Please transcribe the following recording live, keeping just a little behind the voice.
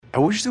I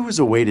wish there was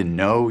a way to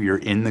know you're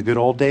in the good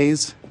old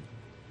days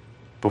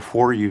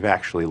before you've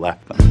actually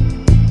left them.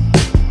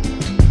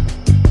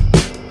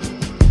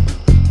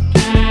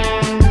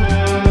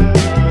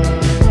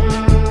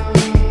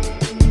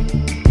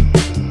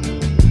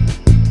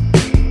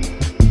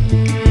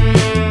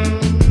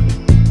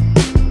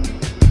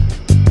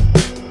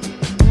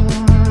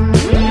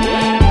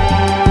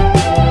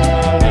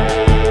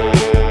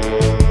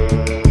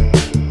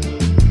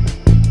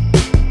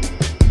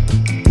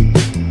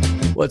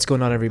 What's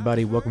going on,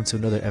 everybody? Welcome to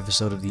another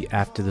episode of the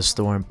After the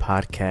Storm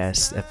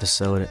podcast,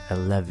 episode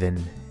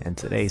 11. And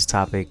today's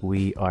topic,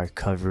 we are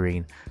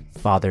covering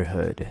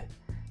fatherhood.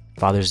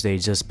 Father's Day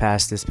just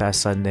passed this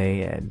past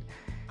Sunday, and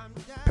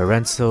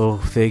parental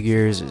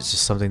figures is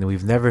just something that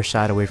we've never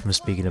shied away from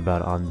speaking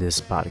about on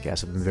this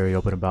podcast. I've been very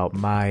open about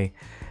my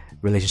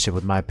relationship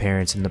with my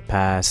parents in the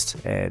past,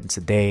 and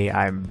today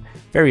I'm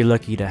very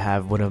lucky to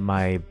have one of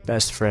my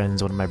best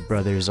friends, one of my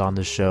brothers on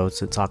the show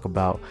to talk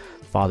about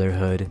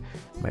fatherhood.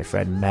 My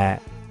friend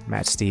Matt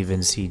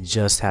Stevens, he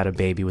just had a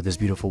baby with his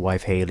beautiful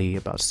wife Haley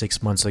about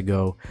 6 months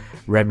ago,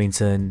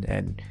 Remington,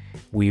 and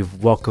we've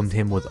welcomed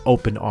him with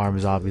open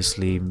arms.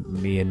 Obviously,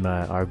 me and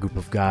our group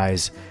of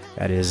guys,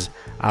 that is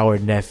our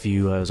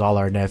nephew, as all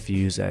our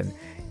nephews, and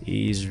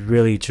he's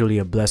really truly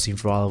a blessing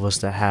for all of us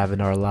to have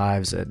in our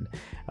lives, and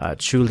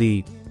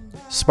truly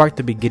sparked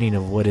the beginning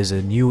of what is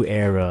a new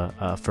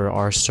era for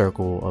our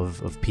circle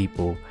of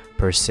people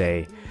per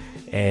se.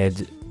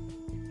 And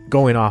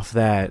going off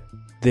that,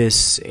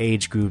 this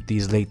age group,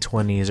 these late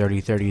 20s,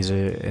 early 30s,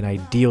 are an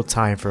ideal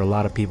time for a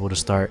lot of people to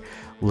start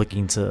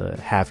looking to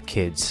have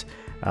kids.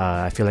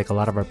 I feel like a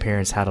lot of our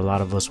parents had a lot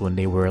of us when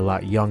they were a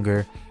lot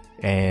younger,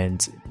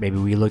 and maybe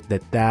we looked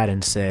at that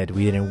and said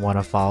we didn't want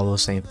to follow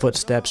those same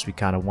footsteps. We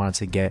kind of wanted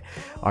to get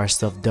our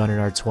stuff done in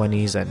our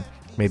 20s and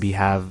maybe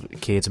have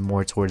kids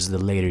more towards the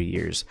later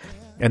years.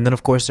 And then,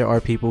 of course, there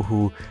are people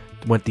who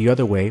went the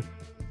other way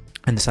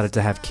and decided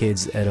to have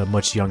kids at a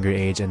much younger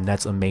age, and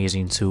that's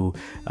amazing too.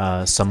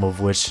 Some of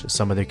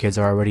their kids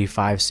are already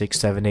 5, 6,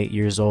 7, 8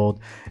 years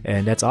old,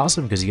 and that's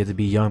awesome because you get to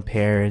be young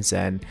parents,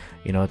 and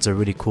it's a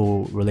really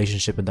cool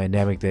relationship and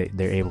dynamic that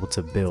they're able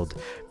to build.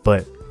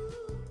 But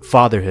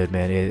fatherhood,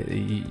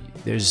 man,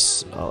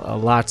 there's a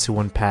lot to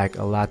unpack,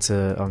 a lot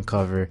to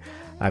uncover.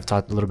 I've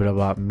talked a little bit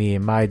about me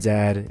and my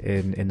dad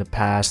in the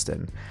past,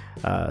 and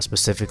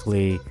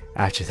specifically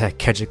after that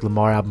Kendrick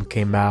Lamar album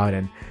came out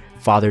and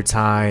Father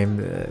Time,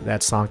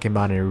 that song came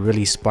out, and it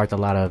really sparked a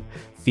lot of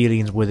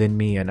feelings within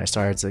me, and I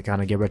started to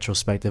kind of get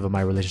retrospective of my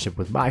relationship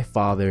with my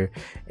father,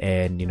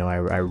 and I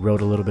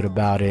wrote a little bit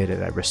about it,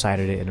 and I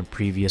recited it in a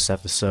previous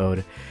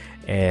episode,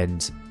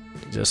 and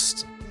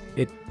just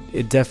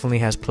it definitely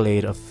has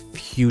played a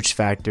huge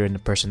factor in the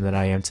person that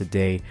I am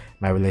today,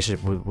 my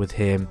relationship with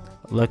him.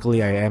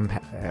 Luckily, I am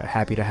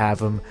happy to have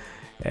him,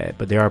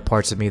 but there are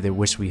parts of me that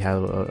wish we had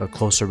a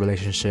closer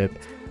relationship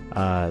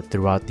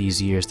throughout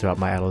these years, throughout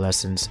my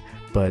adolescence,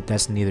 but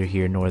that's neither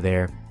here nor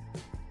there.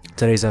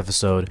 Today's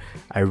episode,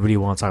 I really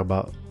want to talk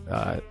about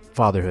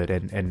fatherhood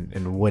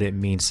and what it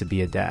means to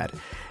be a dad.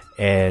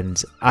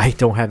 And I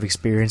don't have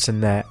experience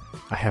in that.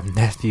 I have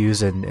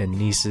nephews and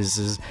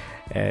nieces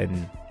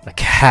and a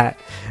cat,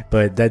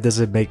 but that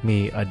doesn't make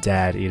me a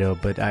dad,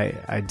 but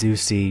I do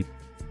see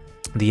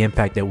the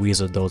impact that we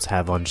as adults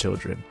have on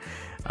children,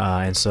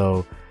 and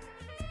so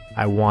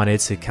I wanted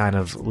to kind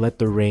of let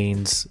the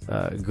reins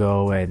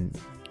go and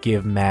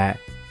give Matt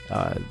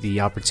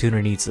the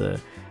opportunity to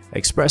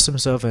express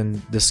himself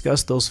and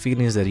discuss those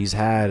feelings that he's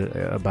had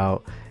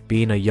about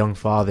being a young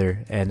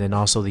father, and then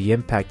also the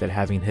impact that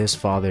having his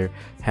father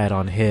had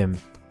on him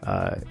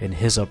in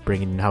his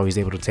upbringing, and how he's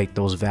able to take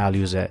those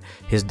values that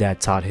his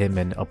dad taught him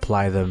and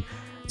apply them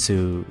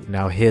to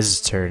now his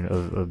turn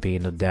of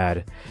being a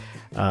dad.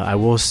 I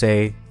will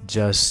say,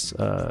 just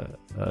a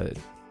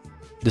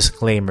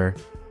disclaimer,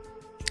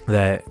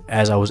 that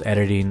as I was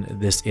editing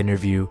this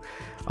interview,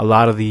 a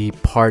lot of the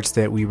parts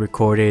that we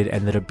recorded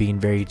ended up being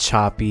very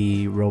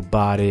choppy,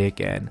 robotic,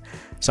 and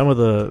some of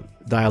the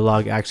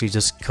dialogue actually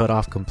just cut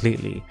off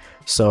completely.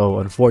 So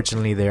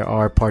unfortunately, there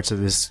are parts of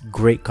this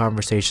great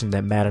conversation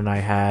that Matt and I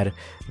had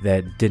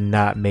that did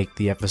not make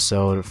the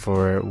episode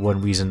for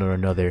one reason or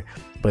another.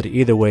 But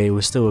either way, it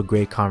was still a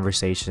great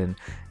conversation,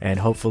 and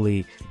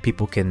hopefully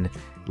people can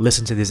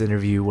listen to this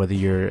interview, whether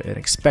you're an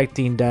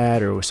expecting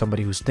dad or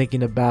somebody who's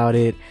thinking about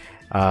it,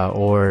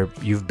 or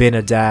you've been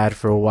a dad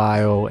for a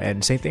while.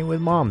 And same thing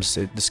with moms.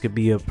 This could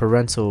be a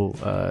parental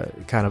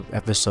kind of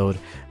episode,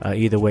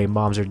 either way,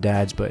 moms or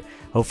dads, but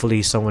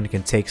hopefully someone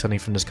can take something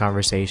from this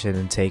conversation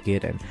and take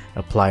it and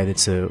apply it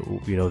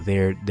to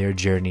their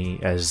journey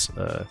as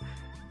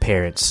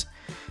parents.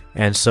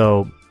 And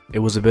so it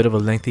was a bit of a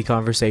lengthy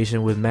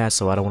conversation with Matt,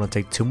 so I don't want to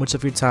take too much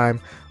of your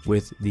time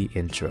with the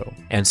intro.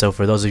 And so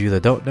for those of you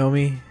that don't know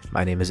me,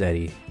 my name is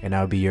Eddie, and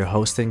I'll be your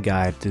host and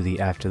guide through the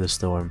After the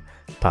Storm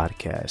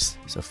podcast.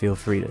 So feel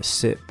free to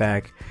sit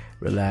back,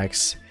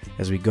 relax,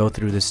 as we go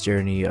through this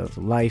journey of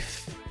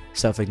life,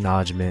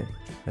 self-acknowledgement,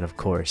 and of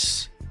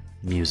course,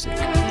 music.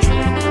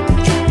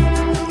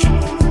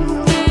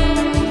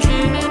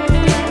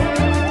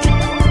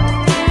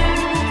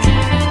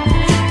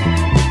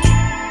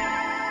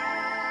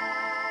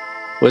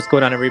 What's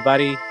going on,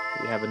 everybody?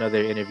 We have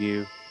another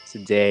interview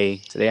today.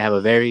 Today, I have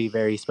a very,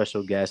 very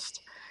special guest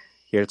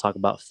here to talk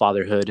about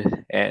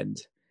fatherhood, and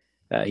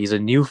he's a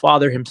new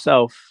father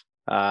himself.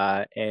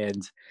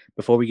 And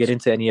before we get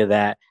into any of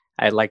that,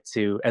 I'd like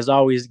to, as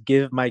always,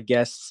 give my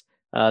guests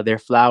their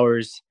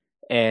flowers.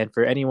 And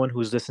for anyone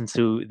who's listened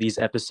to these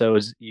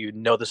episodes, you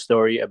know the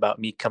story about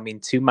me coming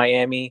to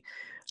Miami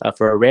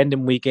for a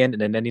random weekend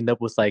and then ending up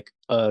with like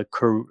a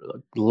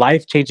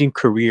life-changing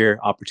career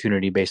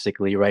opportunity,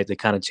 basically, right? That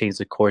kind of changed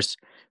the course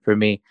for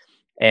me.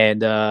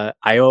 And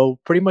I owe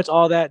pretty much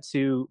all that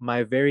to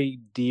my very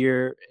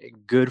dear,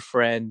 good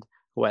friend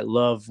who I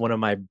love, one of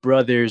my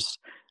brothers,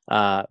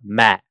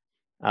 Matt.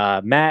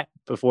 Matt,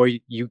 before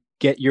you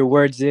get your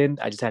words in,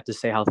 I just have to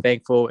say how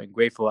thankful and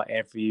grateful I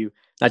am for you,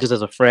 not just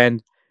as a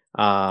friend,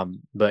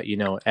 but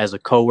as a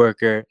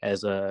coworker,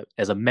 as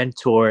a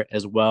mentor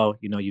as well.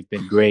 You've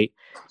been great.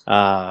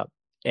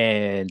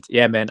 And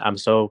yeah, man, I'm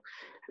so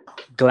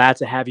glad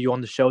to have you on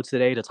the show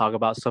today to talk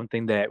about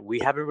something that we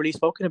haven't really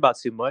spoken about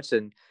too much,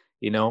 and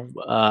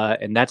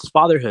and that's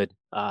fatherhood.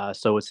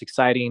 So it's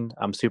exciting.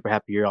 I'm super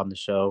happy you're on the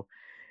show.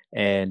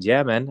 And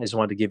yeah, man, I just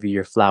wanted to give you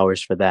your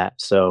flowers for that.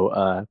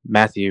 So,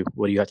 Matthew,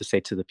 what do you have to say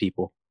to the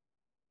people?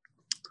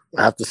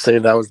 I have to say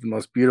that was the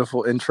most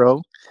beautiful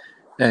intro,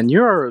 and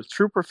you're a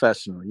true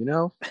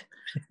professional.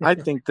 I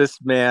think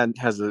this man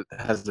has a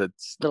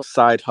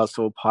side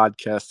hustle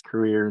podcast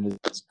career, and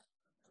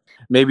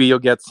maybe you'll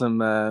get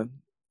some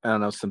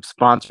some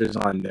sponsors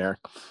on there.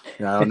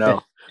 I don't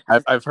know.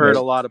 I've heard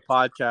a lot of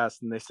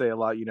podcasts, and they say a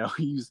lot.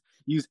 Use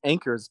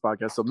Anchor's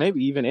podcast, so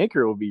maybe even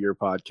Anchor will be your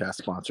podcast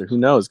sponsor. Who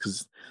knows?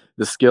 Because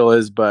the skill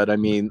is. But I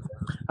mean,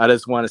 I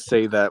just want to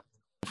say that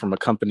from a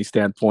company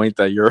standpoint,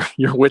 that you're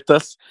with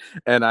us,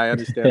 and I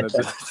understand that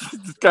this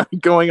is kind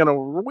of going on a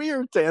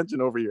weird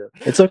tangent over here.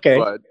 It's okay.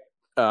 But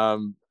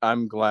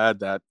I'm glad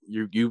that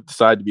you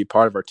decided to be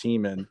part of our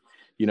team, and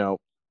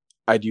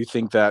I do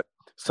think that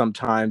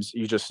sometimes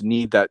you just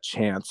need that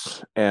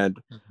chance.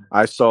 And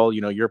I saw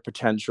your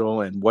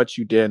potential and what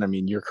you did. I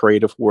mean, your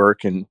creative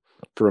work, and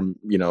from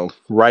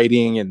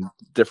writing and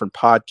different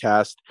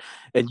podcasts,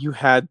 and you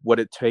had what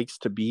it takes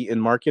to be in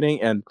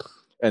marketing. And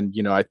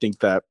I think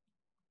that,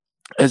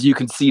 as you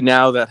can see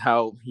now, that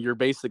how you're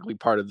basically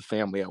part of the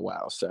family at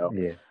WOW. So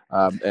yeah.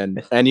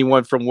 And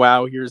anyone from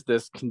WOW hears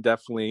this can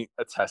definitely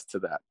attest to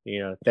that.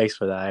 Thanks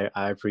for that.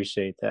 I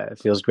appreciate that. It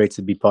feels great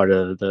to be part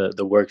of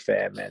the work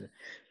fam, and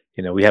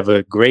we have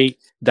a great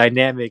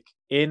dynamic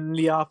in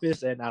the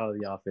office and out of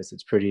the office.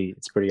 It's pretty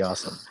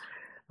awesome.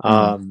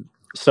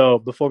 So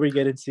before we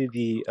get into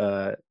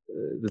the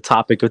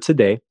topic of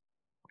today,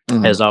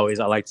 as always,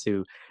 I like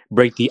to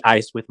break the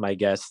ice with my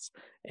guests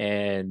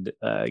and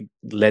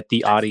let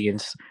the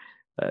audience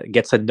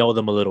get to know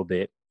them a little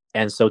bit.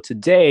 And so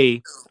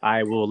today,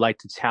 I will like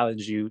to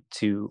challenge you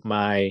to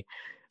my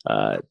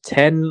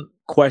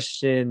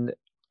 10-question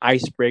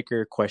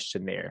icebreaker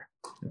questionnaire.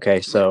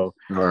 Okay, so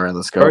all right,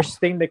 let's go. First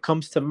thing that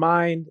comes to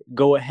mind,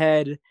 go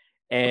ahead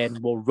and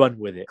we'll run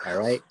with it. All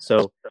right.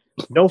 So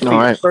no fear.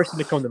 Right. First thing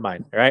to come to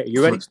mind. All right.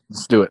 You ready?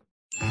 Let's do it.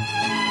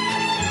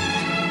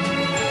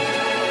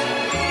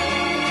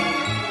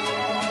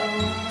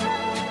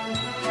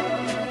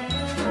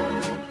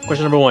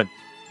 Question number 1.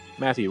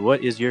 Matthew,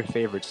 what is your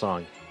favorite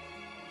song?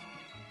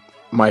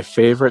 My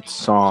favorite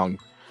song.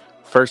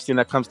 First thing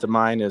that comes to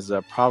mind is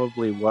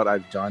probably What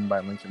I've Done by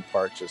Linkin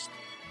Park. Just,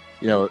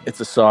 it's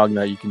a song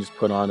that you can just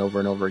put on over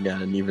and over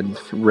again, and even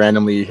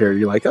randomly you hear,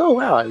 you're like, oh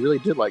wow, I really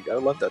did I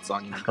love that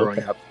song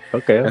growing up.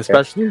 Okay.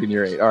 Especially when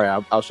you're 8. All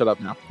right, I'll shut up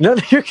now. No,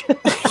 you're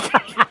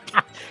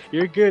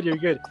good. You're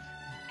good.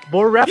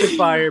 More rapid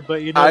fire,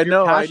 but you're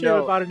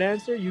passionate about an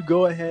answer, you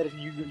go ahead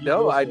and you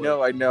No, I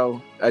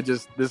know.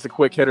 This is a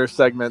quick hitter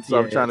segment, so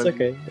I'm trying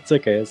to. It's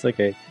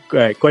okay. All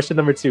right, question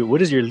number 2.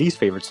 What is your least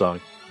favorite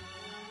song?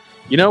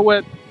 You know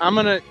what? I'm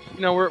gonna.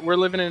 We're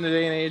living in a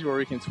day and age where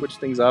we can switch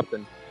things up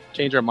and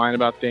change our mind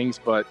about things,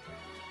 but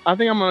I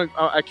think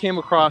I came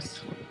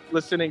across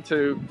listening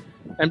to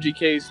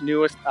MGK's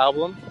newest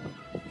album,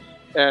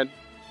 and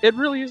it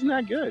really isn't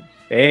that good.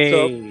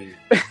 Hey.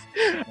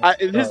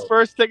 His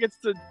first Tickets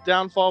to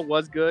Downfall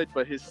was good,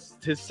 but his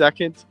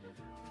second,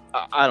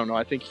 I don't know.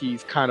 I think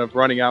he's kind of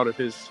running out of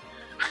his,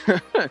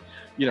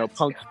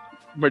 punk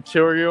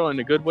material in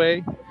a good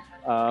way.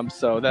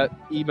 So that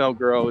Email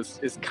Girl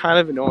is kind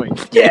of annoying.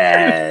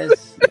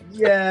 Yes.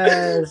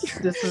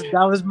 That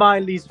was my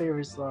least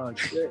favorite song.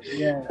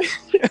 Yeah.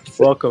 Yes.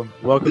 Welcome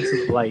to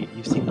the light.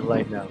 You've seen the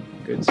light now.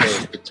 Good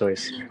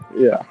choice.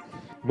 Yeah.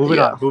 Moving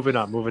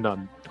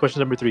on.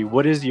 Question number 3.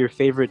 What is your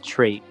favorite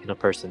trait in a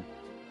person?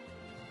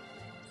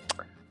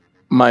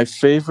 My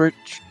favorite,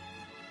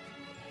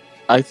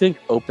 I think,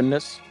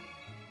 openness.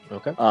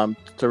 Okay.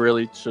 To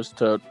really just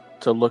to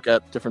look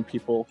at different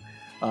people,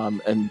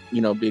 and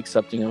be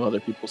accepting of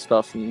other people's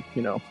stuff and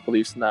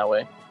beliefs in that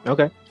way.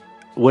 Okay.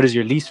 What is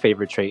your least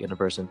favorite trait in a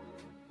person?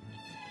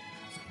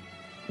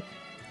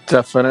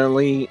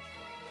 Definitely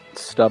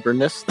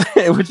stubbornness,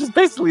 which is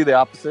basically the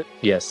opposite.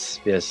 Yes,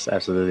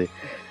 absolutely.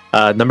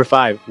 Number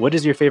 5. What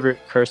is your favorite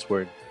curse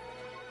word?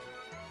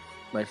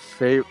 My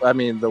favorite. I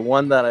mean, the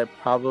one that I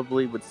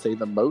probably would say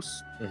the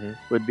most Mhm.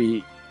 would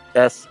be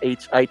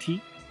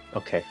SHIT.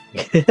 Okay.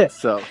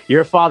 So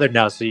You're a father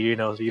now, so you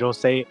know you don't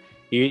say it.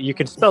 You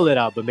can spell it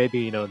out, but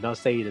maybe not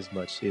say it as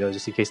much.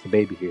 Just in case the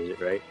baby hears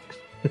it, right?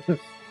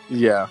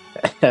 yeah.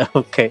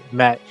 Okay,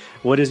 Matt.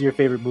 What is your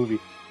favorite movie?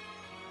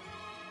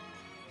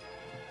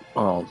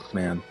 Oh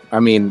man.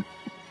 I mean,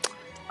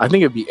 I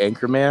think it'd be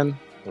Anchorman.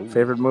 Ooh.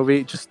 Favorite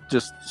movie, just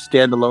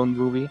standalone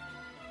movie.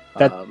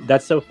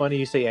 That's so funny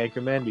you say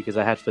Anchorman because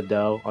I had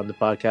Fidel on the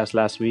podcast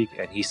last week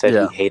and he said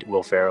Yeah. he hated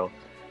Will Ferrell.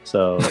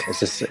 So it's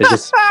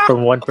just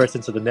from one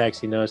person to the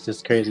next. It's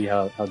just crazy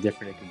how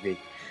different it can be.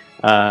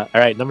 All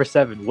right, number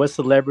 7. What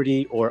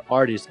celebrity or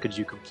artist could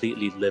you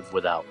completely live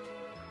without?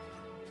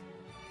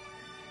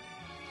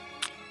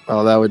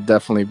 Oh, that would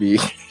definitely be.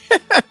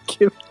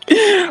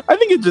 I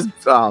think it just.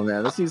 Oh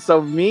man, this seems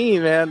so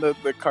mean, man. The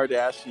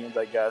Kardashians,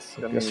 I guess.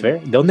 That's fair.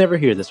 They'll never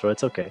hear this, bro.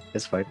 It's okay.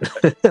 It's fine.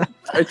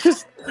 I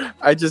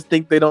just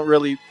think they don't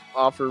really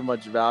offer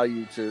much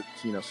value to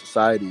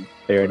society.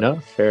 Fair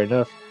enough. Fair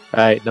enough. All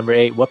right, number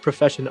 8. What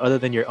profession other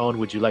than your own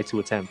would you like to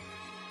attempt?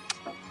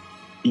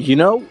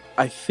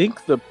 I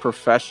think the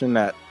profession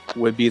that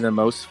would be the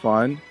most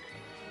fun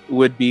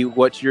would be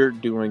what you're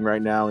doing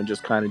right now and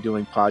just kind of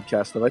doing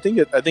podcast stuff. I think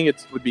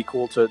it would be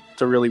cool to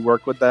really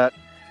work with that,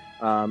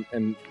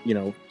 and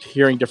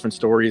hearing different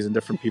stories and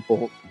different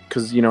people,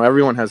 because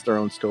everyone has their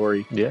own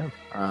story. Yeah.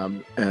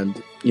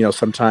 And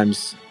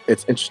sometimes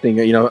it's interesting.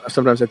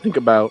 Sometimes I think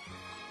about,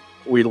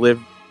 we live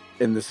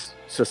in this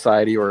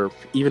society, or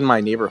even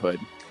my neighborhood,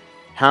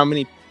 how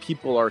many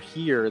people are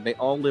here, and they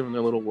all live in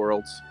their little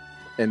worlds,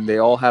 and they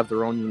all have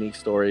their own unique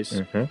stories.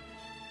 Mm-hmm.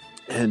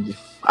 And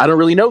I don't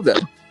really know them.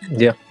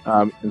 Yeah.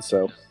 And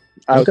so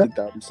I would think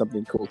that would be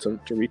something cool to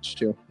reach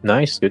to.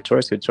 Nice. Good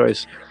choice.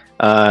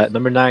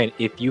 Number 9.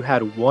 If you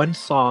had one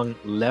song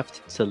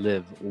left to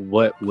live,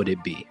 what would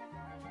it be?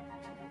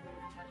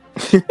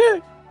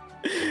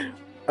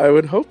 I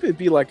would hope it'd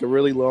be like a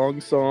really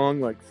long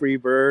song, like Free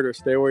Bird or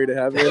Stairway to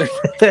Heaven.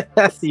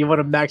 You want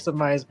to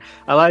maximize.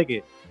 I like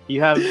it. You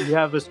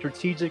have a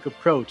strategic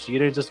approach. You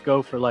didn't just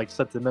go for like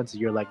sentimental.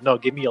 You're like, no,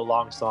 give me a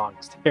long song.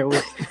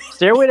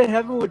 Stairway to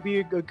Heaven would be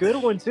a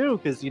good one too,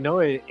 because it's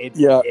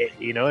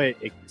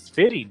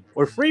fitting.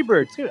 Or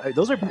Freebird too.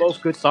 Those are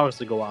both good songs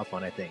to go off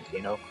on. I think.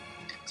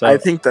 So I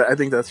think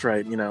that's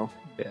right. Yeah.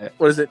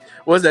 What is it?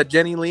 What was that,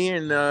 Jenny Lee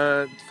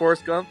and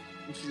Forrest Gump?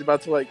 She's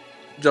about to like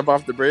jump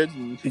off the bridge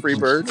and Free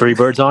Bird. Free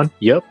Bird's on.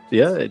 Yep.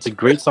 Yeah, it's a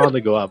great song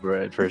to go off,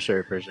 right? For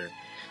sure.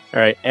 All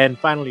right, and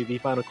finally, the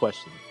final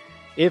question.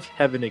 If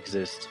heaven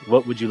exists,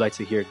 what would you like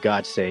to hear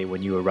God say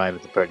when you arrive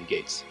at the pearly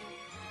gates?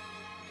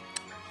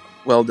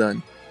 Well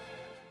done.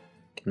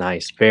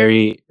 Nice.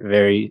 Very,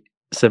 very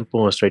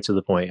simple and straight to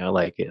the point. I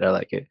like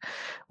it.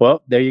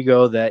 Well, there you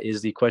go. That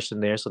is the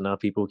question there. So now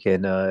people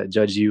can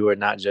judge you or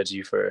not judge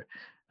you for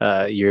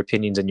your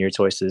opinions and your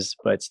choices.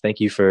 But thank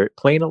you for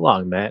playing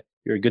along, Matt.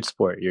 You're a good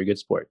sport.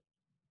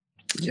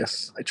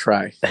 Yes, I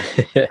try.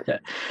 All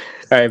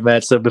right,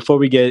 Matt. So before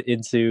we get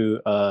into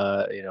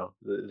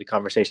the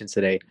conversation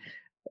today,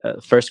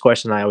 first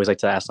question I always like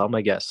to ask all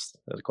my guests,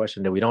 the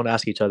question that we don't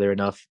ask each other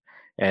enough,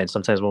 and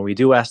sometimes when we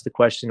do ask the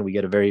question, we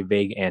get a very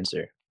vague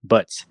answer.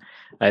 But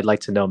I'd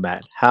like to know,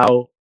 Matt,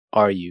 how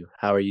are you?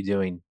 How are you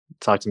doing?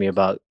 Talk to me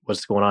about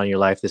what's going on in your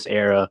life, this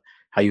era,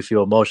 how you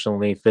feel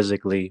emotionally,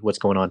 physically, what's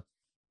going on?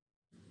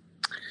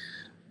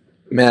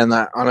 Man,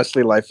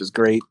 honestly, life is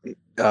great.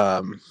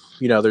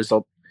 There's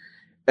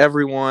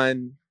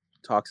everyone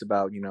talks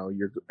about,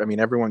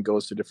 everyone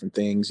goes through different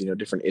things,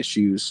 different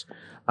issues,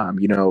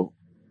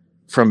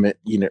 from it,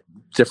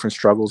 different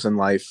struggles in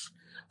life.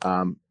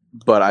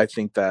 But I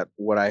think that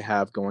what I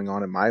have going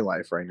on in my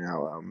life right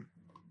now,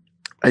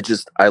 I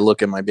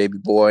look at my baby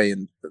boy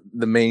and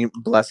the main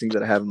blessings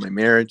that I have in my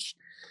marriage,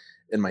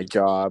 in my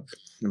job,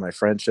 in my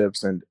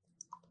friendships, and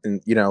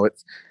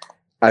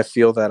I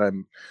feel that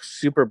I'm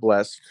super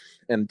blessed.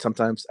 And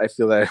sometimes I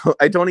feel that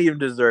I don't even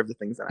deserve the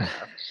things that I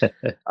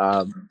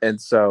have. And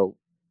so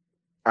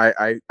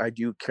I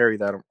do carry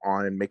that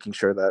on, and making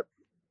sure that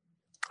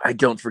I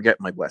don't forget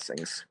my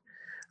blessings.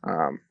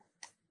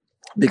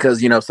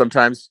 Because,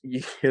 sometimes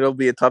it'll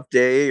be a tough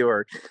day,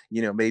 or,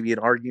 maybe an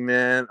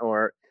argument,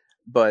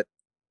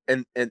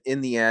 and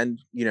in the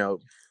end, you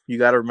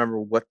got to remember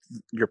what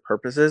your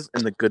purpose is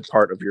and the good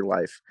part of your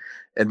life.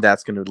 And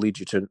that's going to lead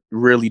you to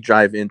really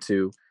dive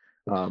into,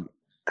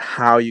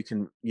 how you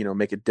can,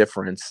 make a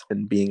difference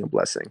in being a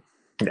blessing.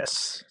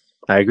 Yes,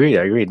 I agree.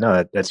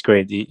 No, that's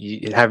great.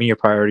 Having your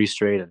priorities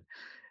straight, and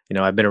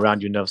I've been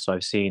around you enough, so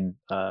I've seen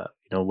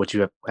what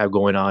you have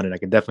going on, and I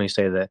can definitely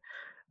say that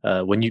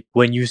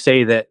when you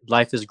say that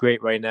life is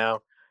great right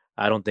now,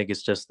 I don't think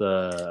it's just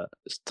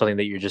something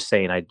that you're just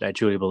saying. I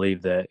truly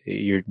believe that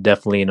you're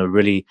definitely in a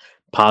really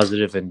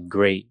positive and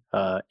great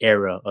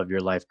era of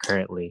your life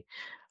currently.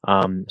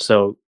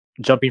 So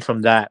jumping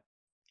from that,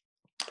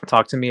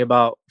 talk to me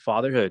about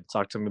fatherhood.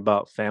 Talk to me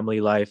about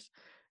family life.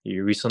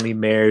 You recently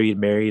married.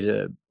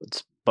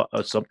 It's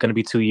going to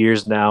be 2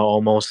 years now,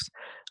 almost,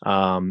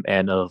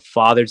 and a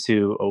father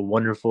to a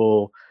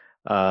wonderful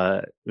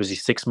Was he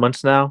 6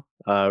 months now?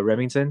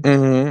 Remington.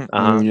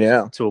 Mm-hmm.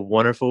 Yeah. To a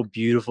wonderful,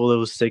 beautiful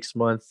little 6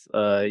 month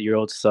year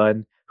old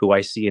son who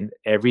I see in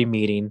every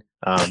meeting.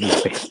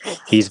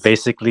 He's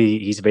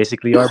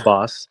basically our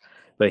boss,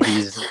 but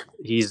he's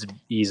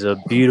a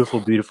beautiful,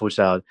 beautiful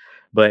child.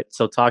 But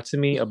so talk to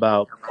me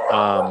about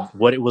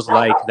what it was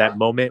like that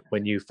moment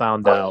when you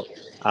found out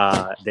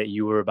that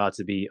you were about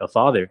to be a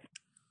father.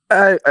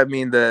 I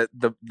mean the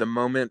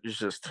moment is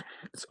just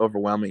it's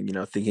overwhelming,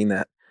 thinking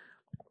that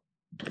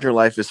your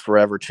life is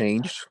forever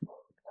changed.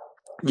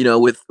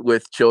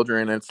 With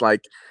children, it's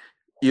like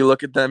you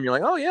look at them, you're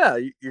like, oh yeah,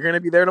 you're gonna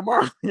be there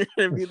tomorrow. You're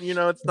gonna be,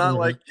 it's not Mhm.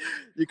 like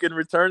you can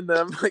return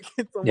them. Like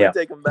someone Yeah.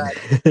 take them back.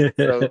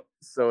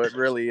 So it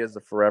really is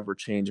a forever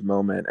change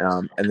moment.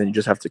 And then you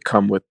just have to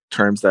come with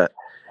terms that,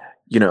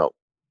 you know,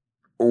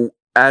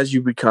 as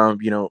you become,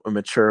 a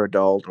mature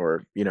adult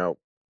or,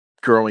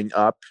 growing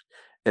up,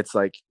 it's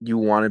like you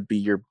want to be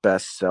your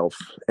best self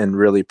and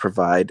really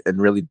provide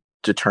and really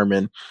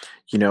determine,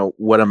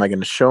 what am I going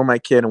to show my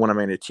kid and what am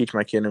I going to teach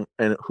my kid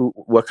and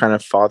what kind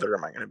of father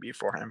am I going to be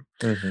for him.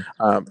 Mhm.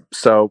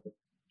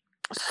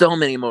 So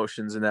many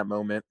emotions in that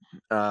moment.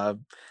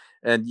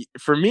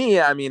 For me,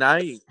 I mean,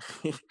 I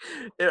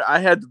I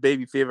had the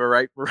baby fever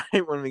right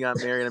right when we got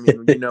married. I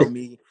mean,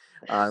 me,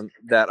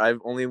 that I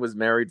only was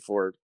married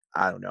for,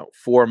 I don't know,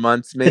 4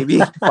 months,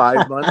 maybe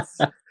 5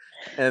 months,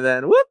 and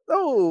then whoop,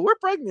 oh, we're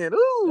pregnant.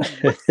 Ooh,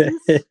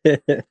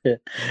 whoopsies.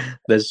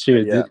 That's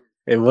true. Yeah,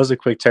 It was a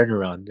quick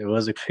turnaround. It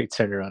was a quick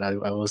turnaround.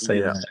 I will say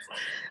yeah,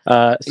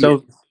 that. yeah.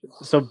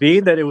 So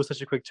being that it was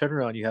such a quick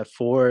turnaround, you had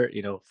 4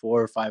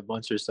 or 5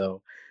 months or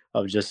so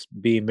of just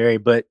being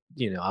married, but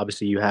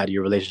obviously you had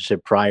your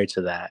relationship prior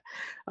to that.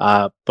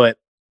 But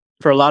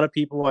for a lot of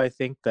people, I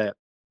think that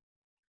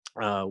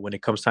when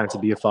it comes time to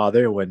be a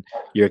father, when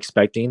you're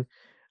expecting,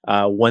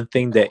 one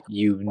thing that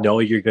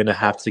you're gonna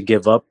have to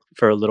give up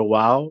for a little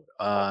while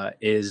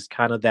is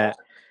kind of that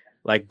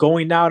like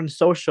going out in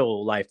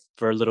social life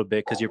for a little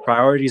bit because your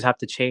priorities have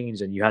to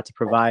change and you have to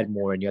provide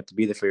more and you have to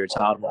be there for your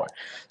child more.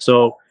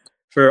 So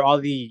for all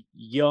the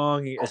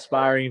young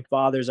aspiring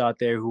fathers out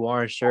there who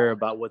aren't sure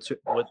about what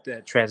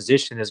the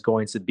transition is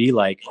going to be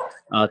like,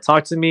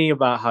 talk to me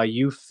about how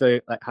you feel,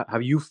 like how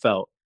you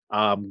felt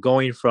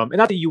going from, and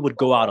not that you would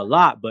go out a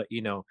lot, but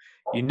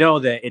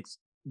that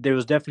there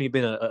was definitely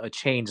been a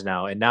change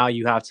now, and now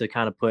you have to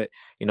kind of put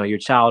your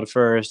child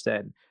first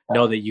and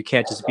know that you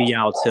can't just be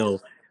out till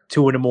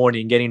 2 in the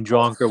morning getting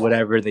drunk or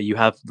whatever, that you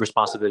have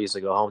responsibilities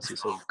to go home to.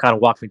 So kind of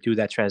walk me through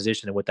that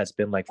transition and what that's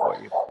been like for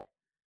you.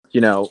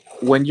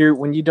 When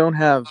you don't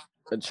have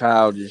a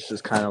child, it's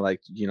just kind of like,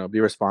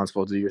 be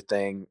responsible, do your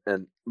thing,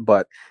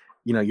 but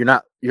you're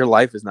not, your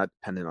life is not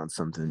dependent on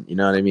something. You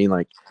know what I mean?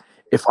 Like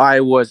if I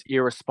was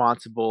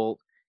irresponsible,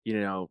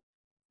 you know,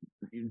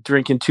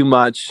 drinking too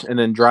much and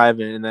then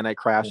driving and then I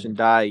crash Mhm. and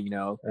die,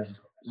 Mhm.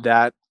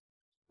 that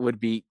would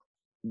be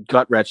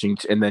gut wrenching.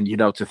 And then,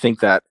 to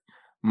think that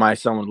my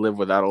son would live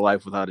without a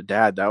life without a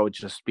dad, that would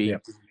just Yeah.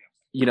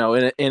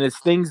 be, and it's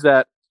things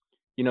that,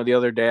 the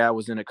other day I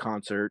was in a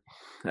concert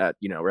at,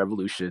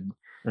 Revolution,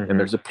 and Hmm.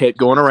 there's a pit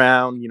going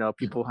around,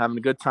 people having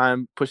a good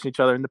time pushing each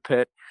other in the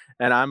pit.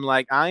 And I'm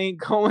like, I ain't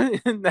going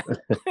in that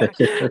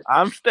pit.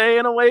 I'm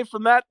staying away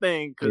from that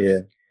thing because Yeah.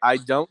 I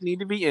don't need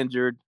to be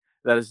injured.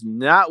 That is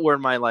not where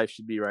my life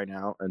should be right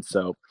now.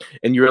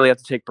 And you really have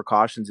to take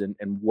precautions in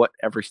what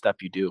every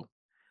step you do.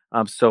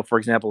 So for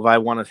example, if I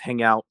want to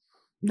hang out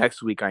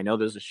next week, I know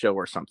there's a show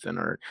or something,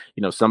 or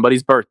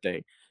somebody's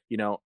birthday.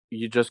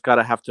 You just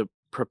gotta have to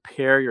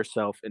prepare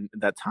yourself in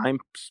that time,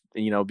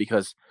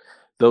 because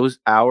those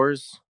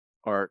hours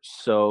are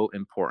so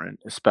important,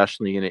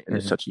 especially in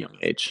Mhm. such a young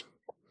age.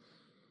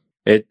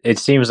 It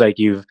seems like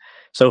you've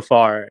so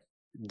far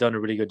done a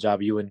really good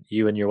job. You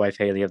and your wife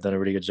Haley have done a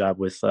really good job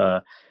with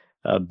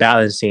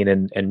balancing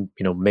and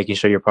making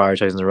sure you're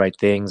prioritizing the right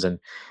things and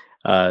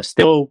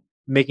still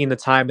making the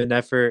time and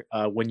effort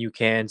when you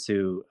can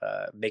to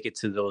make it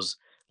to those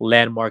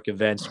landmark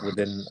events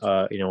within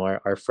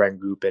our friend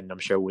group, and I'm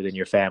sure within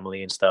your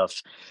family and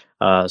stuff.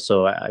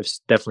 So I've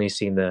definitely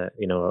seen a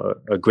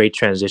great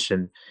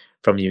transition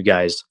from you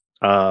guys.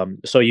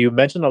 So you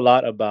mentioned a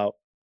lot about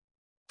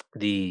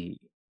the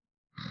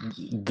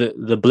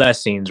the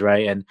blessings,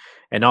 right?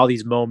 And all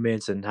these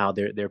moments and how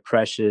they're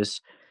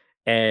precious,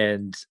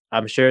 and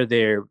I'm sure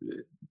they're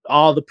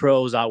all the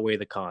pros outweigh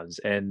the cons,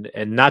 and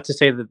not to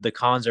say that the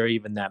cons are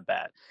even that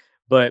bad,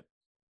 but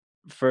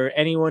for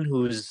anyone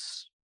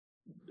who's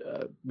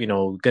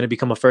going to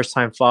become a first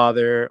time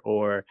father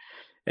or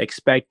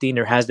expecting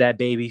or has that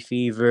baby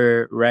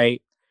fever,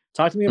 right?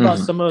 Talk to me about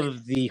Mhm. some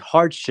of the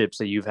hardships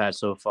that you've had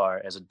so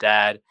far as a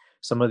dad,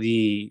 some of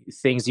the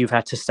things you've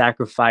had to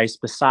sacrifice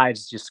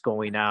besides just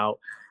going out,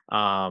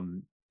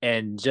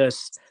 and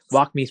just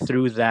walk me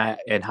through that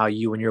and how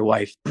you and your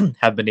wife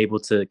have been able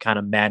to kind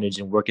of manage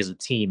and work as a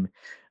team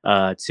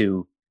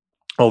to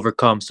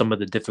overcome some of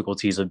the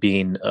difficulties of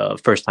being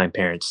first time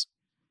parents.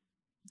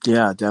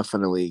 Yeah,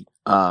 definitely.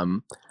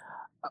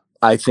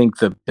 I think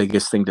the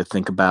biggest thing to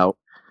think about,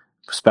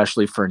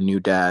 especially for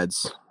new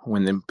dads,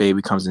 when the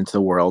baby comes into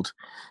the world,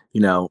 you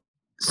know,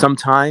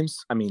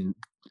 sometimes, I mean,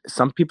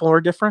 some people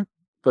are different,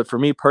 but for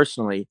me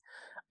personally,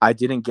 I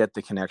didn't get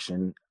the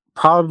connection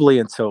probably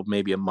until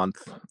maybe a month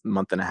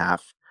and a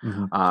half.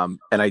 Mm-hmm.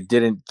 And I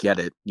didn't get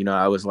it.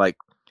 I was like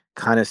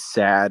kind of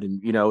sad,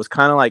 and it was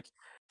kind of like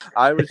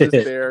I was just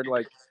there,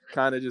 like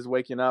kind of just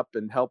waking up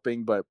and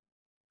helping, but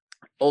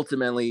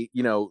ultimately,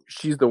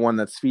 she's the one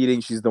that's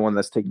feeding, she's the one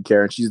that's taking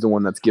care, and she's the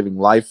one that's giving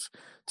life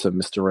to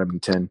Mr.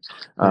 Remington.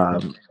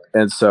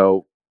 And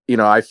so,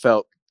 I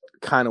felt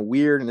kind of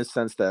weird in the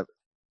sense that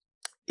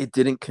it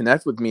didn't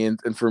connect with me.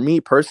 And for me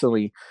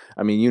personally,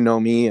 I mean,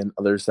 me, and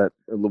others that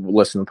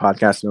listen to the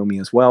podcast know me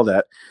as well,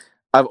 that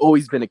I've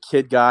always been a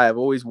kid guy. I've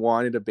always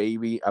wanted a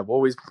baby. I've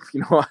always,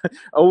 I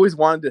always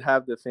wanted to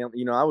have the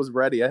family. I was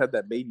ready. I had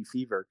that baby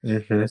fever.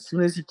 And as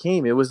soon as he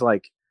came, it was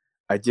like,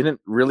 I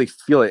didn't really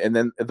feel it. And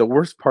then the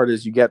worst part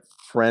is you get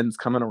friends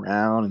coming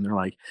around and they're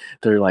like,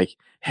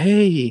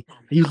 hey,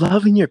 are you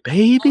loving your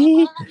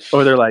baby?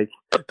 Or they're like,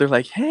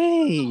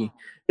 hey,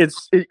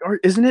 or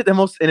isn't it the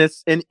most, and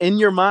it's in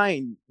your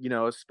mind,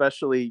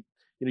 especially,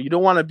 you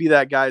don't want to be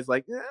that guy's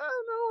like,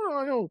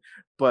 no.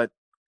 But,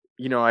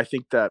 I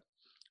think that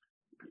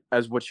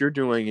as what you're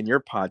doing in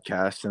your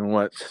podcast and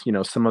what,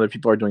 some other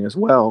people are doing as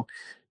well,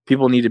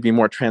 people need to be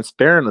more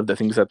transparent of the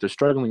things that they're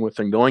struggling with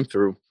and going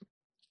through.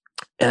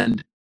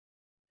 And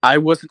I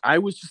was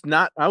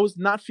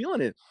not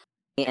feeling it.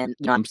 And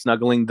I'm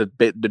snuggling the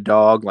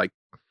dog, like,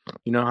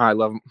 how I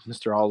love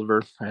Mr.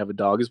 Oliver. I have a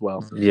dog as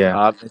well.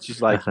 Yeah. And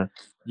she's like,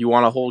 you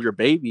want to hold your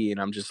baby?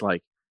 And I'm just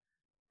like,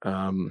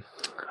 I'm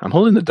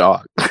holding the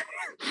dog.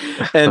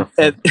 and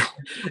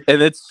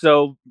it's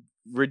so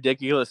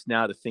ridiculous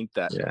now to think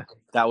that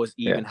that was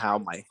even how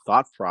my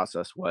thought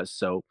process was.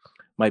 So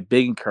my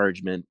big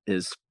encouragement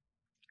is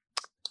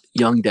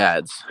young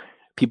dads,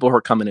 people who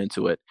are coming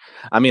into it.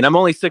 I mean, I'm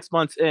only 6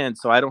 months in,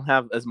 so I don't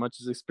have as much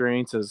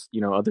experience as,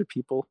 other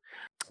people.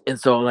 And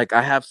so, like,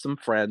 I have some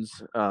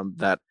friends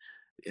that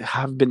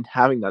have been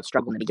having that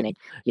struggle in the beginning,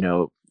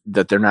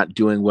 that they're not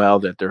doing well,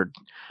 that they're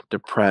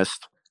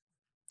depressed.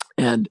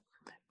 And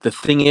the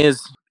thing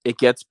is, it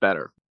gets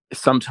better.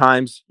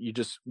 Sometimes you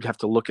have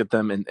to look at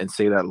them and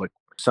say that, like,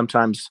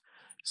 sometimes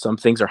some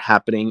things are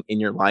happening in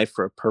your life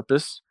for a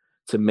purpose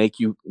to make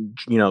you,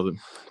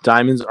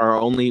 diamonds are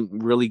only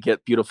really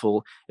get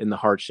beautiful in the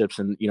hardships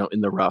and,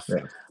 in the rough.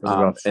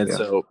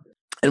 So,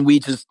 and we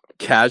just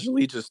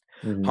casually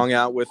hung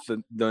out with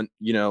the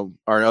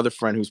our other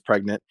friend who's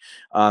pregnant,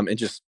 and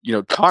just,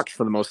 talked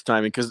for the most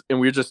time, and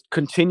we're just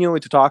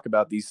continuing to talk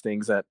about these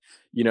things that,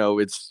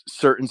 it's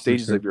certain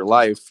stages of your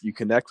life, you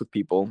connect with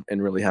people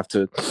and really have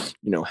to,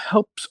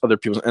 help other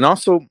people, and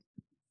also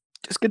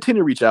just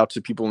continue to reach out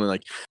to people and,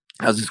 like,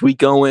 how's this week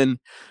going?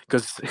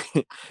 Because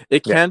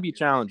it can be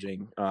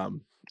challenging.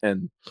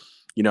 And,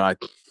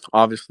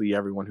 obviously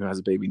everyone who has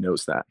a baby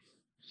knows that.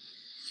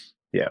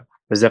 Yeah,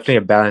 there's definitely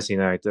a balancing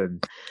act,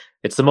 and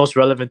it's the most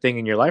relevant thing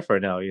in your life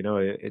right now.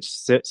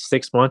 It's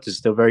 6 months, it's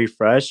still very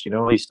fresh.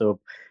 You're still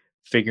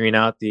figuring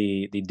out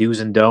the do's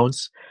and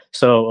don'ts.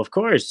 So of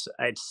course,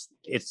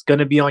 it's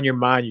gonna be on your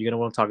mind. You're gonna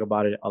want to talk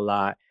about it a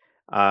lot,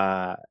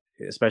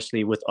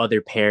 especially with other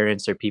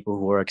parents or people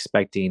who are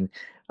expecting.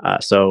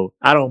 So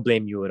I don't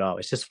blame you at all.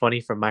 It's just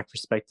funny from my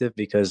perspective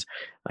because,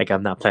 like,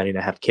 I'm not planning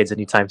to have kids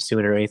anytime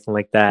soon or anything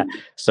like that.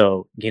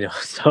 So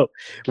so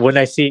when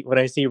I see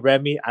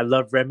Remy, I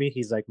love Remy.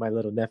 He's like my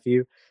little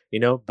nephew,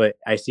 But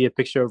I see a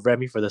picture of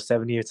Remy for the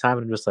 70th time,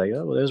 and I'm just like,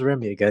 oh, well, there's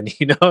Remy again.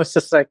 It's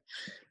just like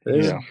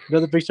there's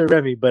another picture of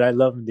Remy, but I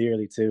love him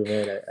dearly too,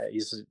 man.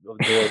 He's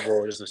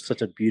adorable. Just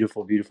such a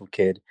beautiful, beautiful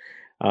kid.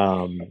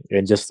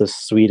 And just the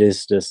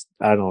sweetest, just,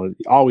 I don't know,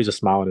 always a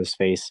smile on his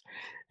face.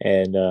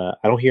 And I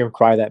don't hear him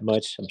cry that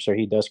much. I'm sure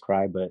he does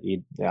cry, but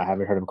I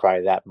haven't heard him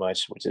cry that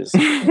much, which is,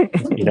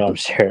 I'm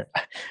sure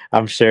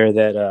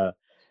that,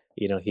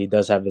 he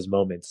does have his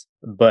moments.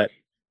 But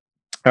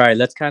all right,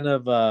 let's kind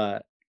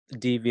of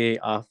deviate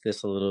off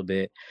this a little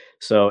bit.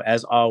 So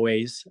as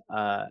always,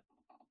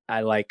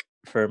 I like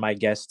for my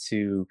guests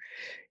to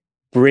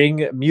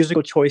bring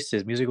musical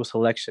choices, musical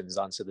selections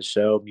onto the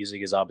show.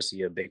 Music is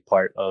obviously a big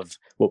part of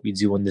what we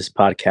do on this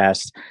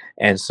podcast.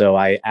 And so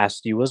I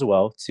asked you as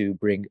well to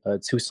bring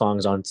 2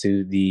 songs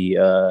onto the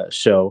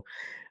show,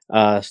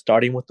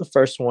 starting with the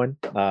first one.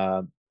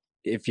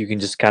 If you can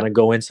just kind of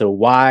go into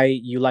why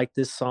you like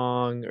this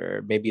song,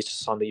 or maybe it's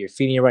just a song that you're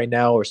feeling right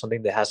now, or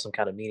something that has some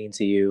kind of meaning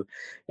to you,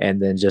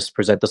 and then just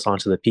present the song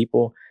to the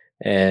people.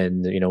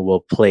 And,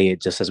 we'll play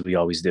it just as we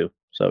always do.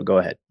 So go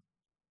ahead.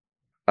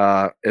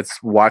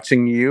 It's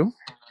Watching You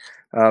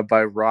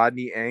by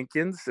Rodney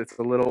Ankins. It's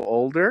a little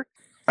older.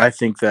 I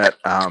think that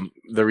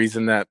the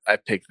reason that I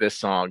picked this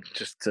song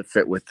just to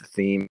fit with the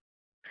theme,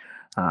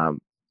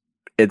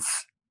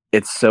 it's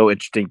so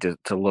interesting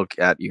to look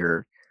at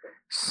your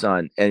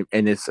son, and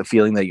it's a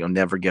feeling that you'll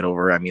never get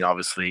over. I mean,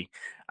 obviously,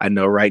 I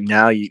know right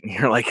now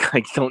you're like,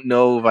 I don't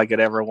know if I could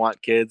ever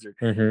want kids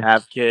or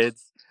have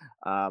kids,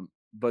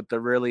 but there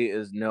really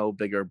is no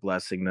bigger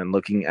blessing than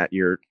looking at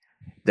your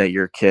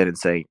kid and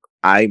saying,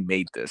 I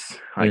made this.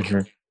 Like,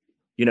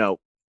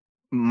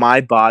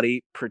 my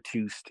body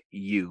produced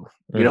you.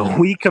 You know,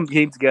 we came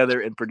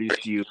together and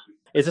produced you.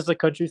 Is this a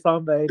country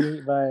song by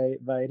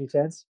any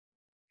chance?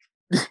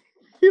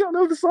 You don't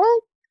know the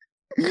song?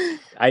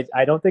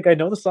 I don't think I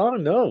know the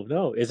song.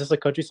 No. Is this a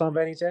country song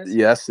by any chance?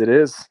 Yes, it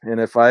is. And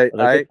if Look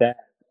at that.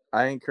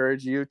 I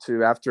encourage you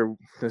to, after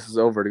this is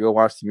over, to go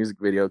watch the music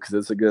video because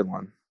it's a good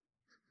one.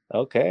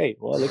 Okay,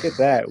 well, look at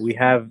that. We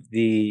have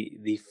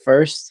the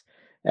first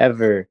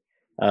ever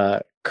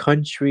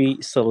country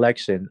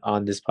selection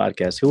on this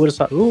podcast. Who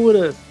would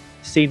have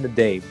seen the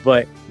day?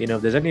 But you know,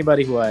 if there's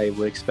anybody who I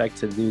would expect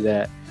to do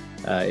that,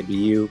 it'd be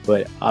you.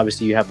 But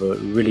obviously, you have a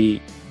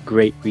really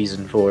great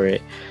reason for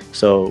it.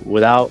 So,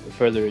 without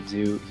further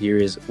ado, here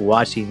is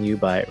 "Watching You"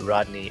 by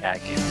Rodney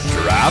Atkins.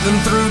 Driving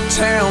through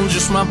town,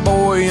 just my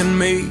boy and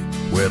me,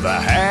 with a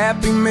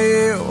Happy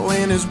Meal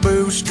in his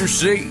booster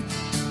seat,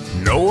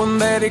 knowing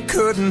that he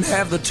couldn't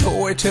have the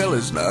toy till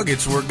his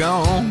nuggets were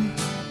gone.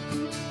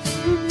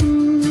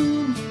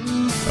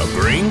 A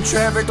green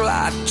traffic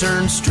light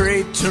turned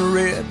straight to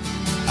red.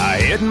 I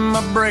hit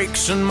my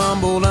brakes and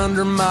mumbled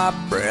under my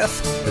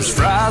breath. His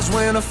fries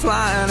went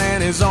a-flying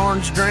and his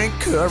orange drink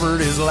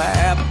covered his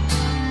lap.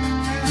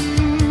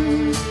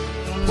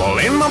 Well,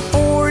 in my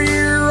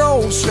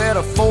 4-year-old said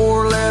a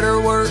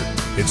 4-letter word.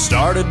 It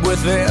started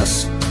with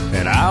S,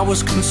 and I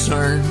was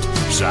concerned.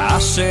 So I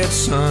said,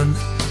 son,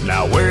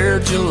 now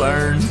where'd you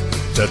learn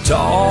to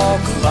talk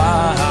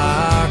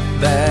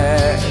like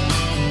that?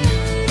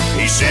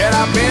 He said,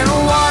 I've been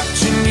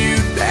watching you,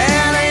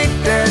 Dad,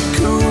 ain't that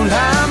cool?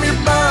 I'm your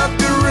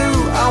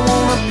buckaroo, I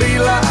wanna be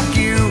like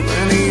you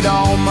and eat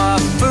all my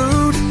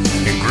food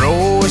and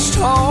grow as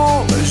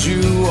tall as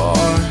you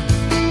are.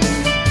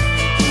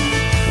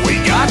 We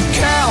got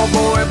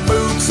cowboy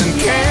boots and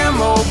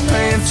camo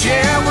pants,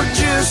 yeah, we're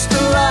just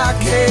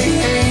alike, hey,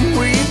 ain't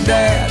we,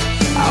 Dad?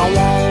 I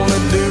wanna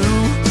do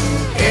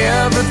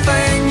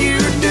everything you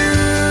do,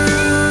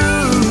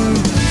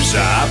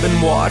 so I've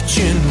been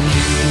watching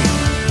you.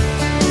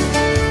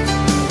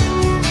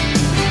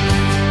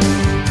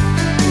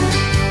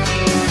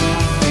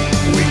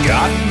 We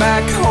got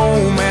back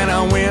home and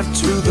I went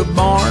to the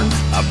barn.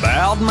 I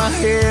bowed my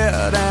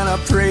head and I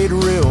prayed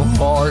real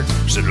hard.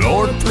 Said,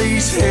 Lord,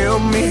 please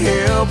help me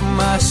help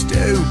my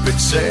stupid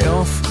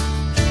self.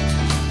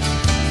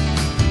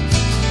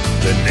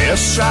 Then this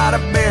side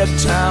of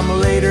bedtime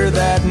later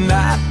that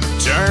night,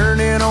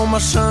 turning on my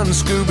son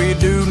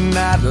Scooby-Doo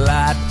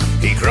nightlight.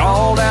 He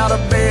crawled out of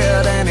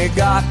bed and he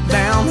got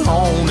down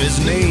on his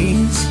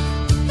knees.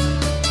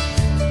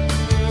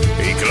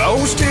 He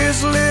closed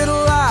his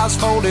little eyes,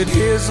 folded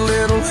his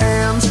little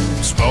hands,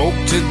 spoke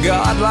to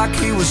God like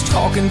he was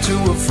talking to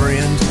a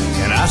friend.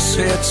 And I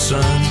said,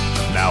 son,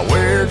 now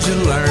where'd you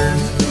learn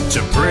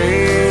to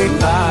pray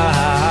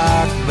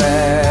like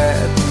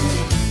that?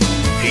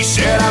 He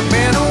said, I've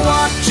been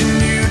watching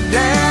you,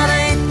 Dad,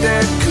 ain't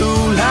that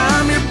cool?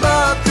 I'm your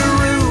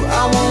buckaroo,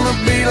 I wanna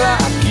be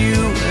like you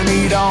and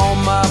eat all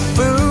my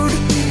food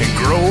and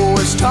grow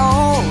as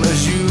tall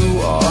as you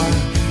are.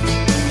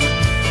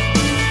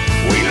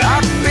 We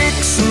like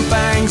fixing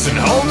things and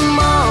holding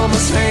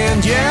Mama's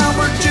hand, yeah,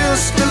 we're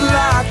just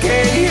alike,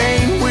 hey,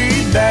 ain't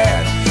we,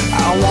 Dad?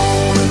 I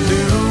wanna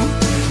do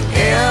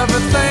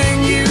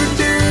everything you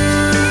do,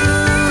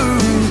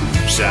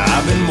 so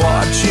I've been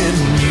watching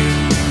you.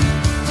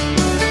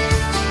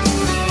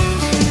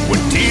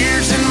 With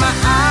tears in my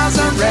eyes,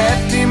 I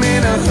wrapped him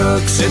in a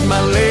hug, said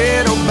my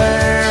little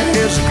bear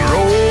is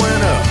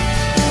growing up.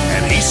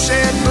 And he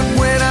said, but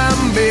when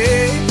I'm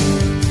big,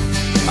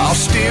 I'll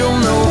still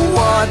know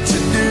what to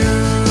do.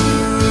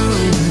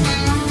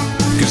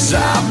 'Cause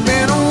I've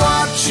been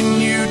watching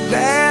you,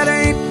 Dad,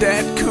 ain't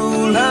that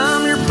cool?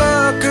 I'm your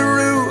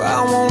buckaroo,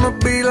 I wanna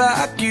be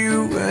like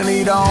you and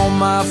eat all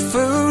my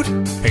food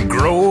and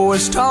grow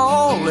as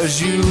tall as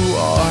you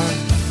are.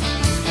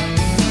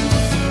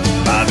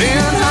 By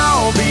then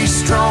I'll be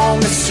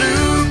strong as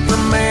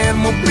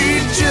Superman, we'll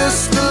be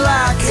just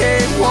alike,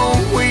 hey,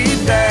 won't we,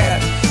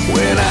 Dad?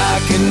 When I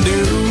can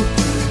do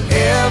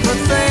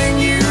everything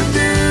you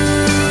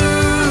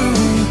do,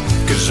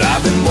 'cause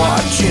I've been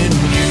watching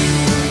you.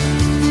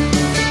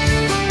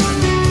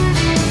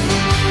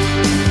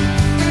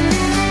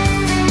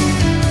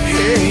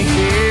 Hey,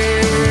 yeah.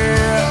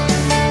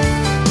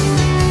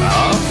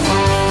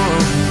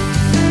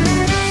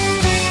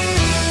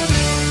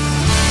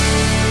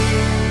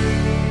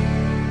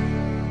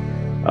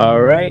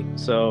 All right,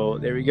 so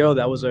there we go.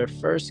 That was our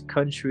first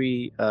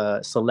country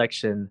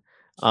selection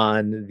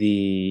on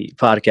the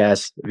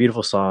podcast. A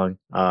beautiful song,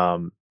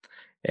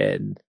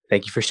 and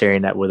thank you for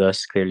sharing that with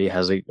us. Clearly, it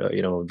has a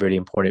a really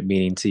important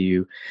meaning to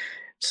you.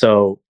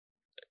 So,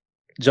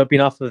 jumping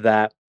off of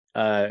that,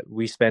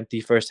 we spent the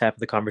first half of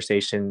the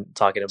conversation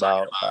talking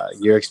about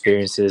your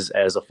experiences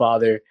as a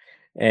father,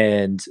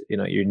 and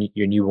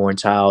your newborn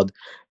child.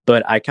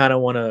 But I kind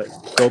of want to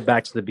go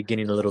back to the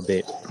beginning a little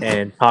bit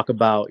and talk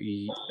about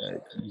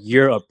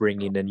your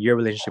upbringing and your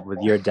relationship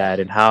with your dad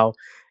and how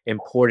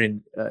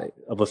important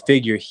of a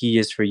figure he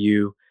is for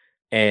you,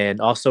 and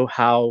also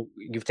how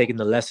you've taken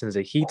the lessons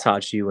that he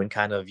taught you and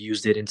kind of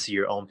used it into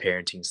your own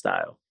parenting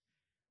style.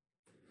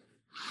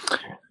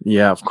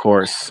 Yeah, of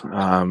course.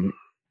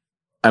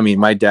 I mean,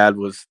 my dad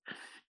was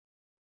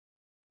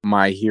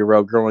my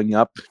hero growing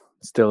up,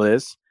 still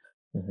is.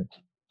 Mhm.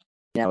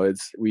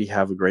 We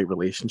have a great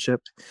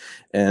relationship,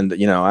 and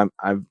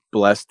I'm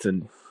blessed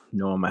to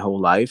know him my whole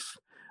life,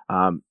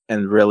 and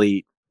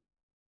really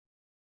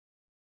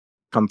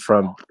come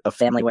from a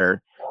family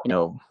where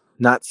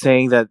not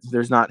saying that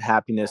there's not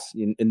happiness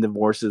in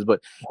divorces,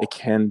 but it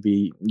can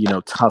be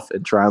tough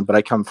and trying. But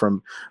I come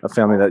from a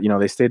family that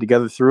they stay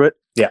together through it.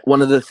 Yeah.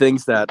 One of the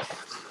things that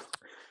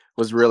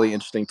was really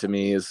interesting to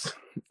me is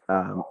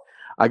um,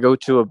 I go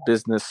to a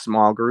business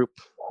small group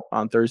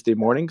on Thursday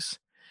mornings.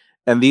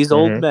 And these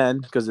old Mhm. men,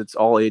 because it's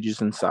all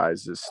ages and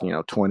sizes,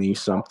 20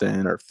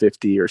 something or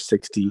 50 or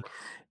 60.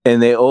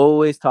 And they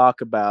always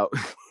talk about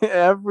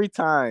every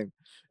time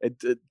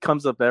it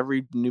comes up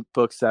every new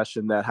book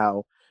session that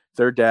how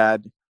their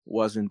dad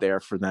wasn't there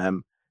for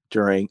them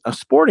during a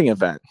sporting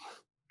event.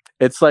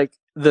 It's like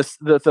the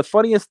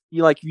funniest,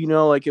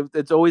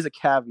 it's always a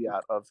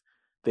caveat of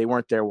they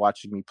weren't there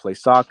watching me play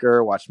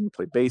soccer, watching me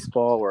play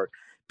baseball, or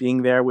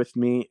being there with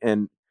me.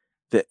 And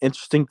the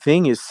interesting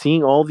thing is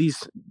seeing all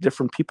these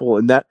different people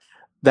and that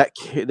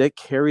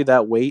carry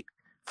that weight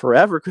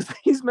forever because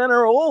these men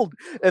are old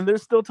and they're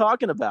still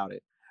talking about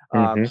it.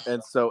 Mhm.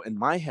 And so in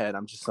my head,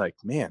 I'm just like,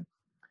 man,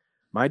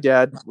 my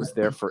dad was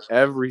there for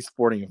every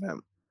sporting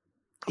event.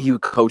 He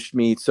coached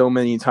me so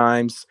many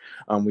times.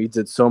 We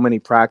did so many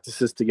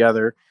practices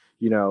together.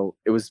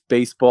 It was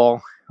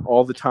baseball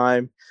all the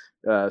time,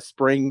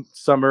 spring,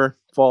 summer,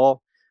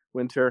 fall,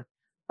 winter.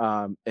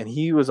 And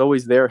he was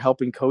always there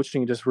helping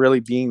coaching, just really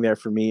being there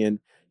for me and,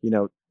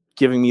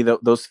 giving me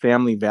those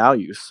family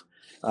values,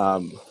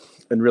 and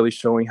really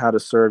showing how to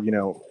serve,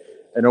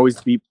 and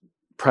always be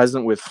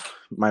present with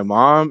my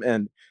mom.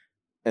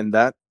 And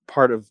that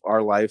part of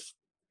our life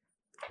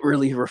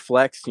really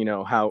reflects,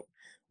 how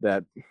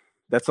that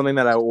that's something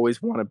that I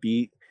always want to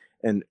be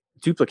and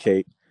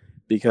duplicate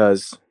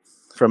because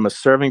from a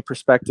serving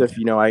perspective,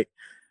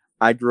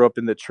 I grew up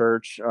in the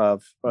church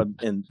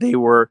and they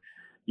were,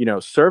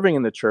 serving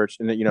in the church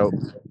and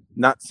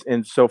not.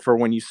 And so for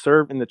when you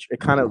serve in it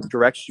kind of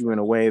directs you in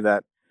a way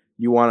that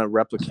you want to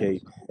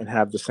replicate and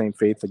have the same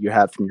faith that you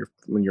had from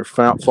when you're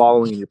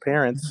following your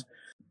parents.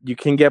 You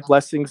can get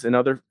blessings in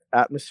other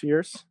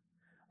atmospheres,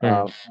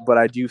 Mhm. but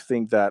I do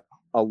think that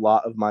a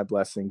lot of my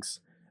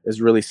blessings is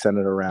really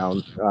centered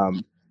around,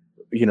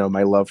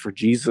 my love for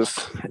Jesus,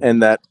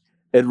 and that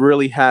it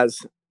really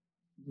has.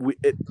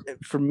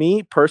 For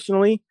me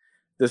personally,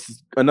 this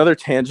is another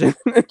tangent,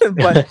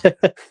 but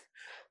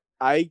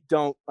I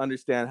don't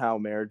understand how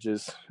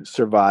marriages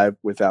survive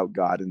without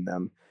God in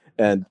them,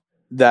 and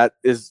that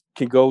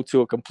can go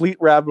to a complete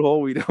rabbit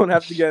hole. We don't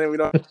have to get in. We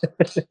don't,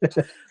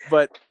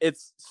 but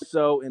it's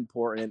so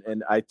important,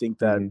 and I think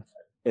that Mhm.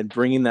 in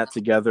bringing that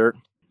together,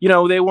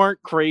 they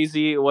weren't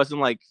crazy. It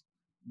wasn't like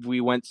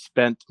we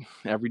spent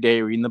every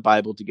day reading the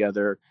Bible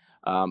together,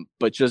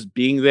 but just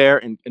being there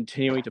and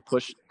continuing to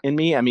push in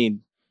me. I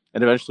mean,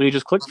 and eventually it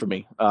just clicked for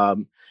me.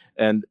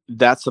 And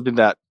that's something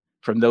that,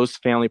 from those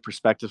family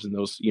perspectives and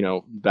those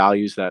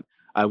values, that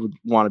I would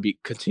want to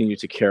continue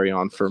to carry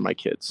on for my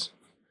kids.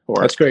 Or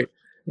That's great.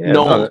 Yeah,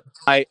 no,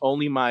 no.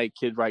 only my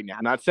kid right now.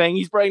 I'm not saying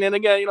he's pregnant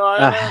again.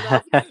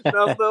 That's the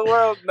that-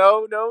 world.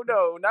 No, no,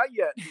 no, not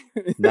yet.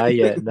 Not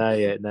yet, not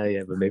yet, not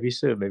yet, but maybe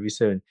soon, maybe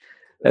soon.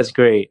 That's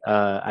great.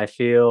 I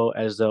feel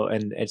as though,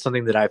 and it's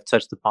something that I've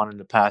touched upon in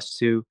the past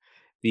too,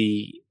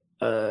 the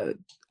uh,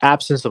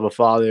 absence of a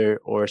father,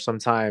 or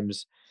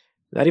sometimes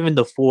not even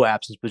the full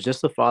absence, but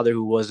just the father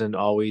who wasn't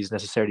always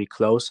necessarily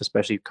close,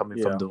 especially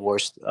coming from Yeah.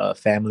 divorced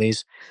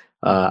families.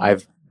 Mhm.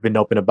 I've been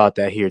open about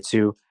that here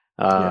too.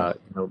 Yeah.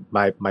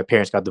 My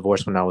parents got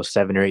divorced when I was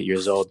 7 or 8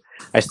 years old.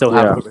 I still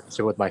have a Yeah. good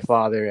relationship with my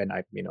father, and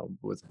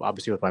with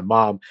obviously with my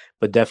mom,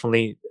 but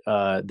definitely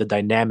the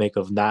dynamic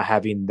of not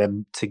having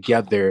them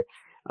together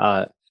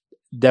uh,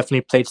 definitely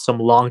played some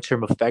long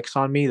term effects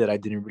on me that I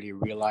didn't really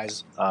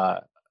realize uh,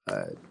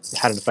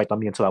 had an effect on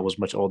me until I was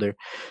much older.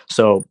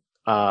 So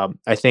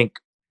I think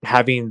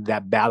having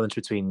that balance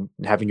between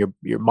having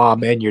your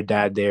mom and your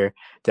dad there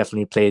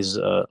definitely plays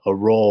a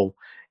role,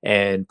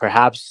 and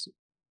perhaps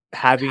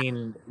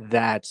having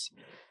that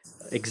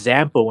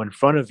example in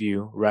front of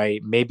you,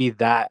 right? Maybe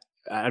that,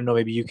 I don't know,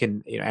 maybe you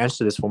can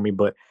answer this for me,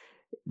 but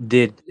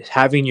did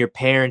having your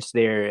parents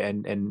there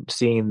and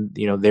seeing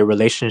their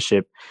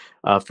relationship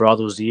for all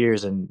those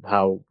years, and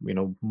how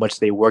much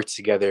they worked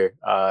together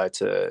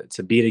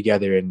to be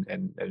together,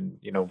 and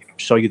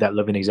show you that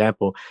living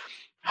example,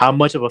 how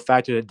much of a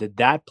factor did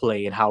that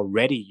play in how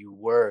ready you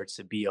were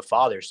to be a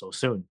father so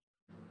soon?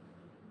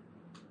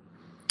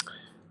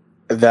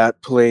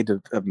 That played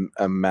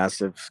a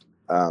massive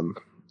um,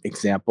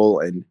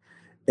 example, and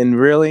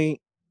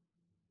really,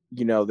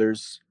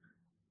 there's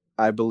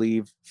I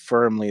believe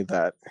firmly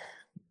that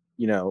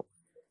you know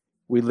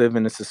we live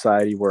in a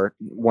society where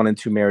 1 and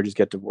 2 marriages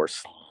get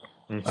divorced,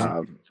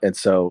 Hmm. and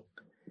so,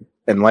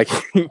 and like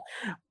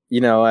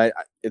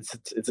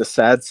it's a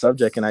sad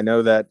subject, and I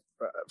know that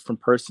from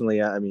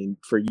personally, I mean,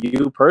 for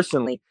you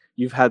personally,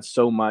 you've had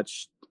so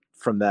much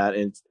from that,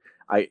 and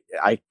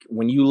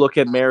when you look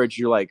at marriage,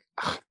 you're like,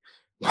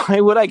 why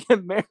would I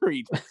get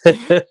married?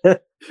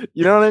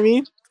 You know what I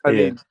mean? I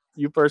mean,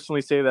 you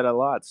personally say that a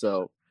lot.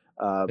 So,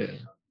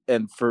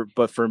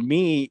 but for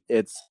me,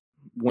 it's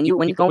when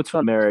you go into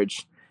a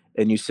marriage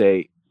and you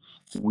say,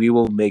 we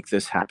will make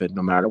this happen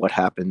no matter what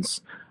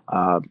happens.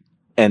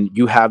 And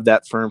you have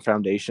that firm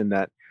foundation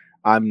that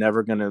I'm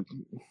never going to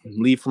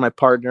leave for my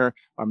partner.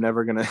 I'm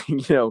never going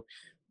to,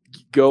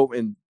 go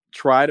and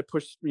try to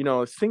push,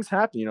 things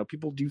happen,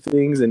 people do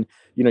things, and,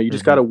 you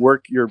just got to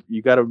work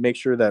you got to make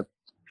sure that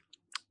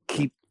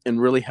keep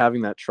and really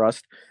having that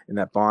trust and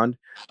that bond.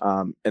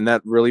 And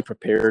that really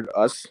prepared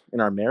us in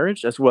our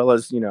marriage, as well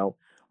as,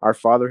 our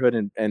fatherhood,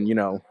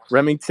 and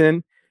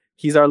Remington,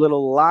 he's our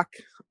little lock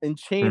and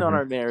chain on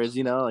our marriage,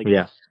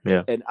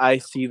 and I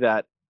see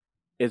that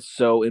it's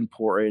so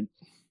important,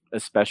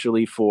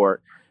 especially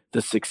for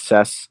the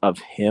success of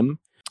him.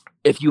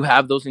 If you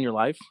have those in your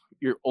life,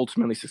 you're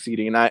ultimately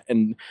succeeding.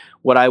 And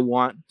what I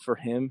want for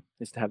him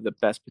is to have the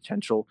best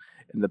potential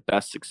and the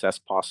best success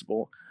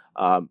possible.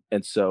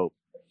 And so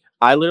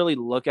I literally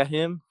look at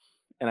him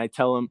and I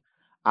tell him,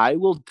 I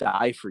will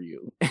die for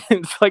you.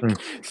 It's like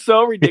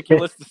so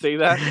ridiculous to say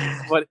that,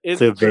 but it's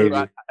true.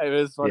 It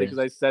was funny because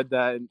I said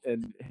that,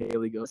 and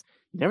Haley goes,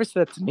 "You never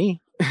said that to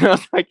me." And I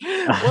was like,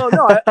 "Well,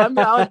 no,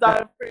 I'll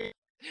die for you.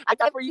 I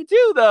die for you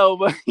too, though."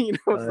 But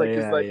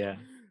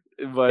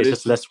but it's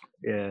just less.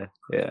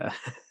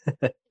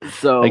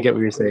 So I get what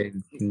you're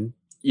saying.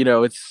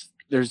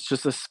 There's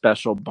just a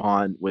special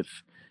bond with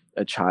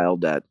a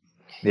child that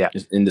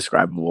is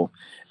indescribable,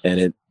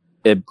 and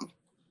it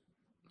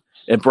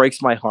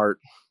breaks my heart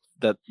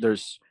that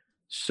there's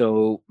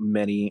so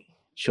many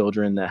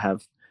children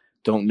that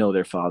don't know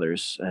their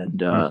fathers,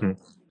 and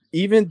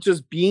even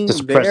just being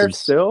there presence.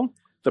 Still,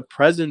 the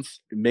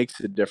presence makes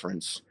a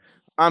difference.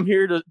 I'm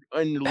here to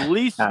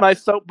unleash my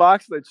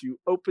soapbox that you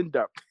opened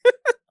up.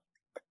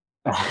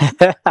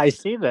 I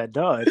see that.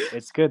 No,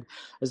 it's good.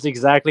 This is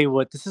exactly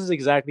what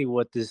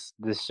this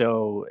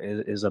show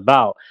is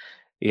about.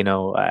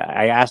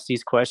 I ask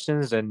these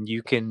questions, and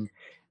you can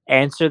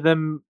answer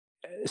them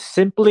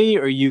simply,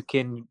 or you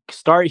can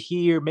start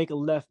here, make a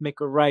left, make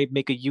a right,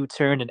 make a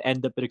U-turn, and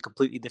end up at a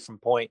completely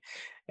different point.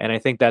 And I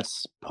think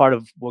that's part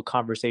of what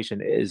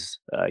conversation is.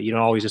 You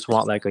don't always just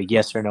want like a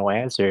yes or no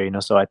answer,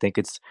 so I think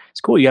it's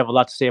cool. You have a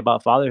lot to say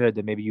about fatherhood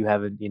that maybe you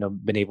haven't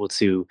been able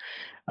to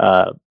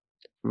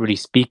really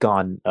speak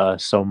on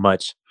so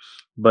much,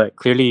 but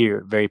clearly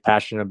you're very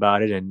passionate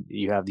about it, and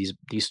you have these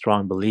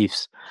strong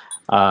beliefs,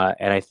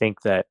 and I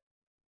think that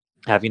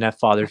having that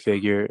father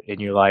figure in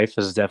your life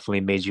has definitely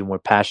made you more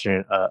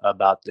passionate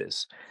about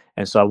this.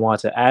 And so I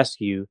wanted to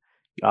ask you,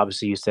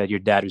 obviously you said your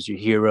dad was your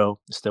hero,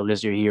 still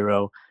is your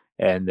hero,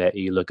 and that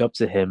you look up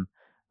to him.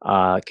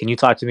 Can you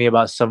talk to me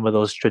about some of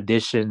those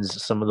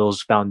traditions, some of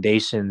those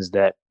foundations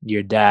that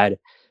your dad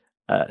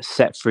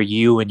set for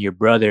you and your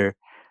brother,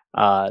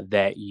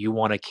 that you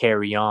want to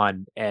carry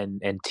on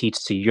and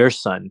teach to your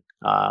son,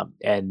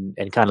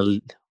 and kind of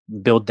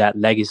build that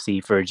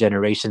legacy for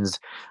generations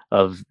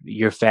of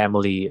your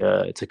family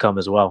to come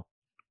as well?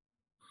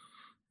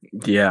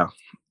 Yeah.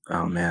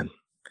 Oh man,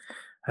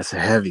 that's a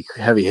heavy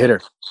hitter.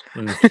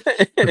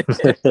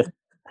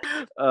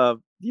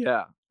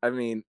 Yeah. I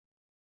mean,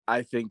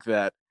 I think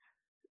that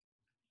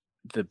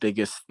the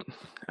biggest,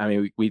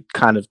 we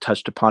kind of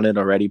touched upon it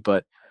already,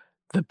 but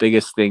the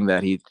biggest thing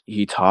that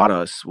he taught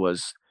us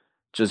was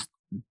just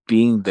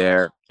being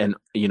there and,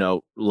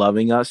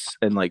 loving us,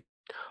 and like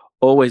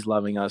always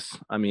loving us.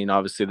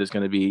 Obviously there's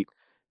going to be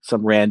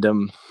some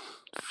random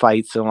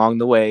fights along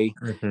the way.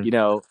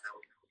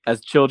 As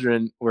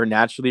children, we're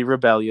naturally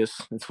rebellious.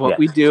 It's what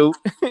we do.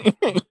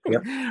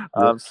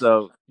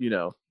 So,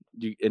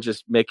 and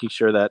just making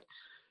sure that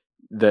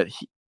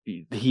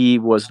he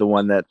was the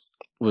one that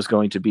was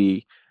going to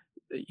be,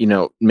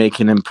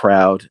 making him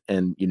proud.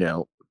 And,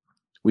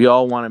 we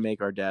all want to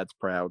make our dads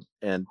proud,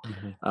 and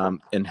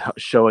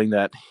showing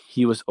that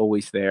he was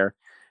always there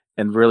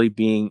and really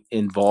being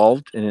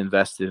involved and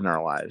invested in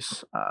our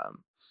lives.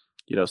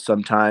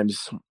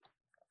 Sometimes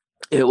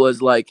it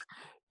was like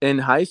in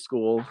high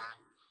school,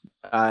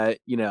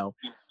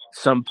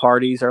 some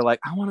parties are like,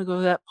 I want to go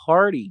to that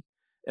party.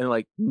 And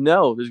like,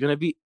 no, there's going to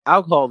be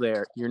alcohol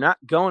there. You're not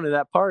going to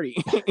that party.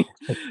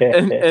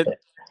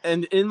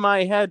 and in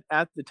my head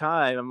at the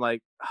time, I'm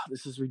like, oh,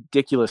 this is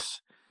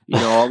ridiculous.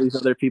 All these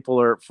other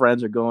people or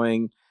friends are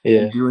going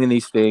and doing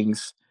these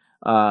things.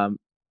 And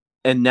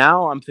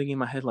now I'm thinking in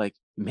my head, like,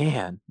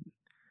 man,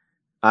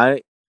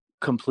 I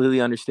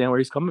completely understand where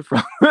he's coming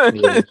from.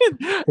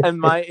 And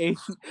my age,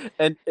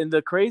 and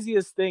the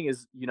craziest thing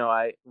is,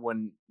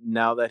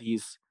 now that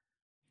he's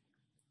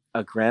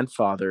a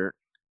grandfather,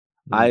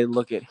 I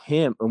look at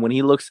him, and when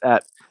he looks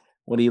at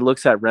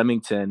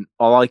Remington,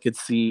 all I could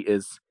see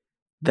is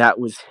that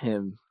was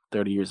him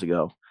 30 years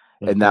ago.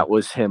 And that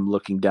was him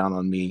looking down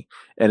on me.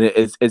 And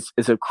it's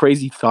a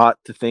crazy thought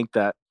to think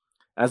that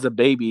as a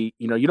baby,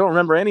 you don't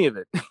remember any of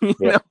it.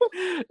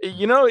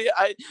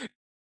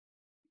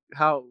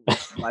 How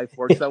life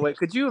works that way.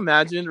 Could you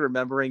imagine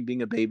remembering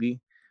being a baby?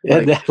 Yeah,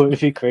 Like, that would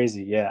be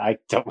crazy. Yeah,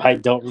 I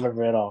don't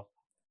remember at all.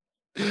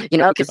 you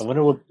know, I because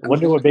wonder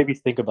what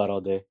babies think about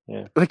all day.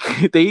 Yeah. like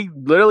they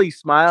literally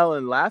smile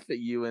and laugh at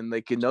you, and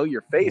they can know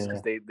your face Yeah.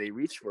 because they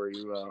reach for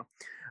you.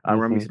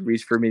 Remy Mhm.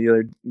 reached for me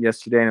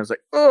yesterday, and I was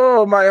like,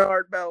 "Oh, my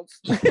heart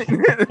melts."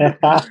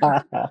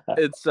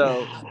 And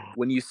so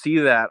when you see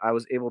that, I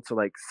was able to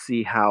like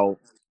see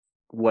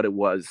what it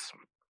was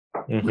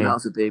when I Mhm.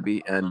 was a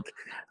baby, and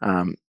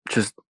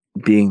just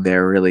being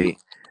there really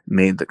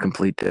made the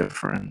complete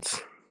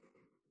difference.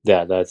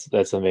 Yeah,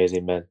 that's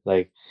amazing, man.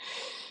 Like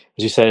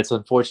as you said, it's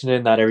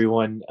unfortunate not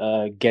everyone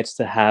gets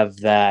to have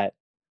that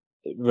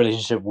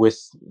relationship with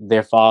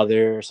their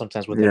father or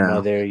sometimes with their Yeah,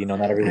 mother.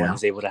 Not everyone yeah,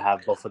 is able to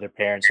have both of their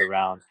parents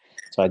around.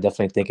 So I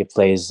definitely think it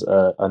plays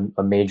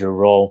a major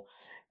role,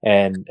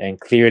 and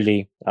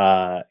clearly,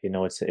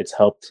 it's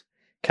helped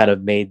kind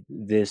of made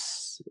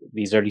these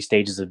early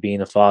stages of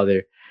being a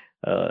father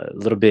a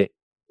little bit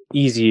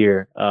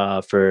easier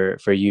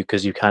for you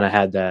because you kind of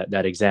had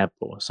that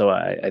example. So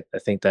I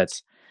think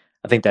that's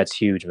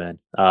huge, man.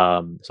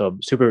 So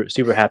I'm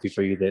super happy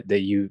for you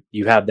that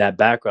you have that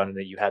background and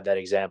that you have that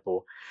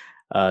example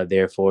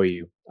there for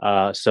you.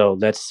 So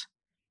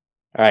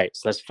all right.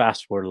 So let's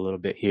fast forward a little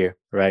bit here,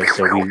 right?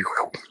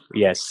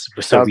 Yes.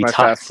 So that was we my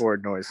fast talked.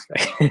 forward noise.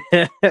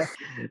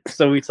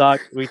 So we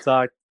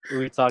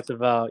talked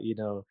about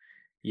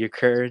your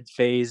current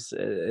phase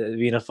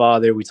being a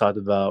father. We talked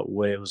about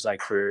what it was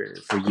like for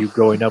you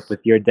growing up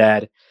with your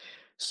dad.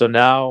 So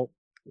now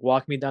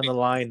walk me down the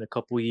line a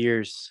couple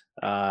years.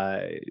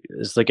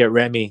 Let's look at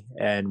Remy,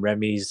 and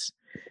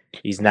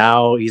he's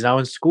now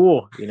in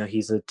school.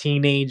 He's a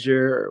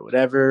teenager or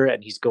whatever,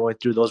 and he's going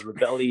through those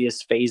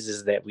rebellious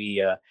phases that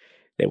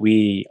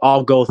we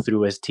all go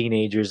through as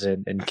teenagers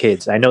and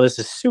kids. I know this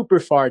is super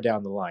far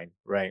down the line,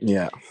 right?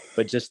 Yeah,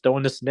 But just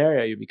throwing the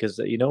scenario at you because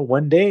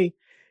one day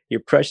your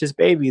precious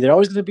baby, they're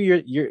always gonna be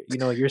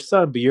your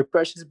son, but your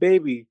precious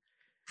baby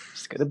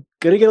it's gonna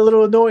get a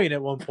little annoying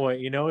at one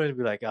point, and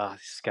be like, oh,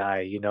 this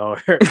guy, or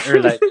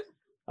like,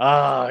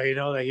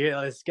 like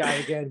yeah, this guy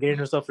again getting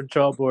himself in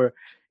trouble, or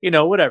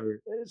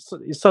whatever.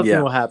 Something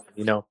yeah. will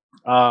happen.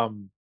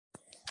 Um,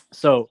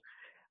 so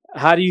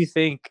how do you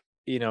think,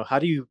 how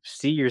do you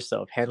see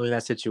yourself handling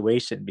that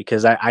situation?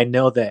 Because I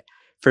know that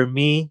for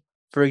me,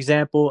 for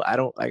example, I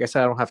don't, like I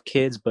said, I don't have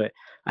kids, but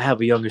I have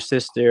a younger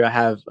sister. I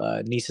have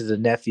nieces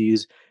and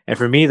nephews. And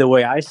for me, the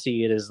way I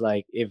see it is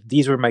like, if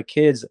these were my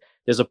kids,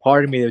 there's a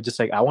part of me that just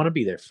like, I want to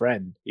be their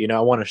friend. I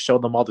want to show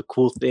them all the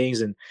cool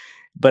things.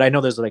 But I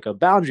know there's like a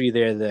boundary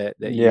there that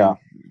Yeah,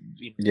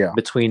 yeah.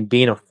 between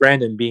being a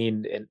friend and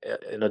being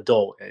an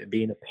adult and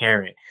being a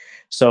parent.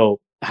 So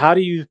how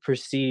do you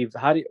perceive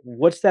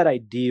what's that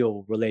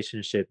ideal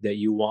relationship that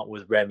you want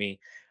with Remy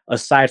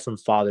aside from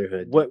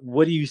fatherhood?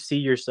 What do you see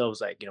yourselves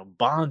like,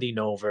 bonding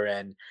over,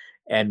 and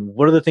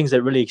what are the things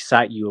that really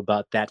excite you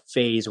about that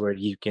phase where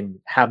you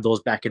can have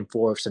those back and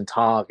forths and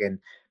talk and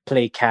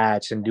play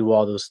catch and do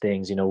all those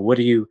things?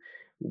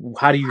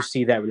 How do you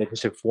see that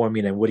relationship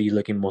forming, and what are you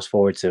looking most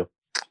forward to?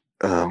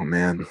 Oh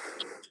man.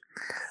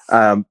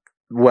 Um,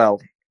 well,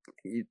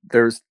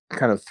 there's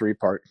kind of three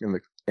part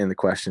in the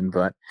question,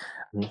 but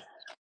Mhm.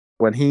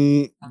 when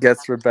he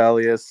gets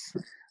rebellious,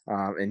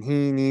 and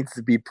he needs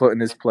to be put in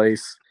his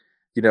place,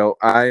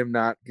 I am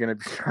not gonna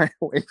be shying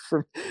away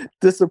from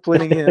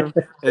disciplining him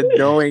and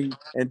knowing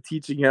and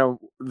teaching him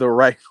the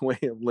right way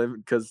of living.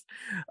 Because,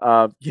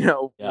 Yeah.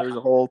 there's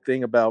a whole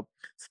thing about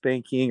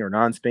spanking or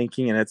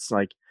non-spanking, and it's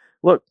like,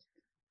 look,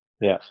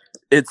 Yeah.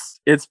 it's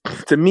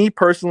to me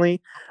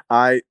personally,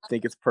 I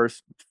think it's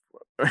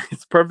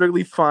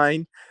perfectly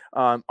fine.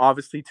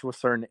 Obviously, to a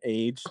certain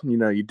age,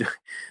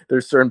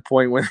 there's a certain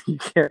point when you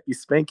can't be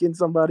spanking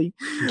somebody.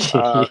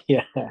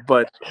 Yeah.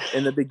 But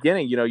in the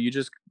beginning, you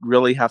just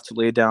really have to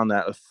lay down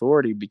that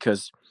authority,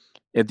 because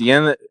at the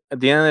end of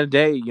the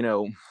day,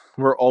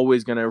 we're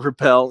always going to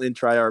rebel and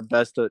try our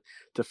best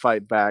to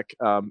fight back.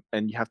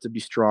 And you have to be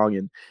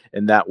strong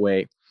in that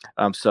way.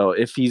 So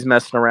if he's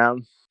messing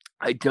around,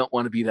 I don't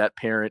want to be that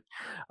parent.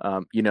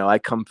 I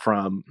come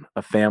from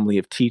a family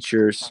of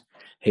teachers.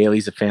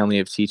 Haley's a family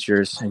of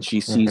teachers, and she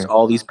sees Mhm.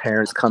 all these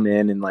parents come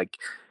in and like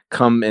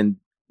come and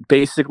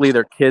basically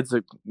their kids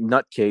a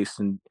nutcase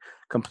and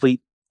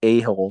complete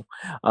a-hole.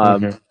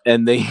 Mhm.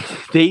 And they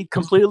they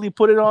completely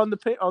put it on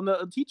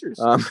the teachers.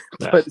 Yeah.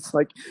 But it's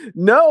like,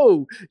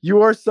 no,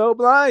 you are so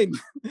blind.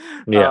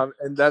 Yeah.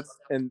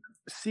 And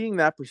seeing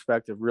that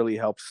perspective really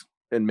helps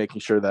in making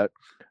sure that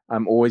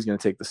I'm always going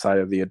to take the side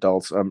of the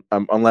adults,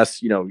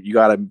 unless you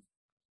got to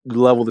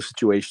level the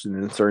situation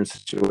in certain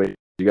situations.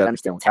 You got to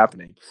understand what's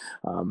happening,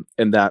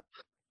 and that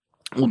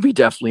will be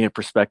definitely a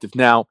perspective.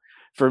 Now,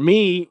 for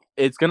me,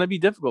 it's going to be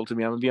difficult to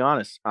me. I'm going to be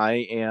honest.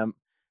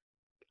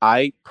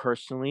 I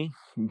personally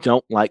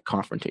don't like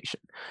confrontation.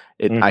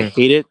 I Mhm.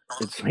 hate it.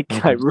 It's like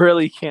I Mhm.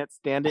 really can't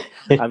stand it.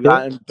 I've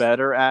gotten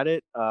better at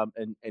it,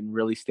 and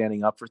really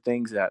standing up for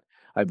things that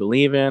I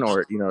believe in,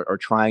 or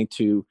trying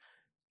to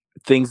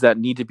things that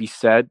need to be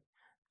said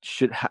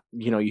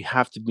you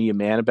have to be a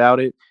man about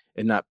it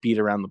and not beat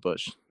around the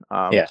bush.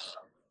 Yeah.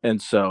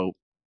 And so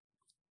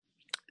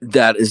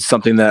that is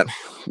something that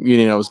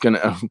is going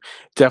to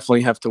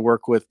definitely have to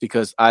work with,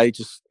 because I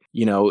just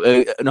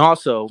and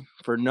also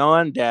for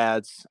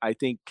non-dads, I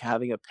think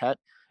having a pet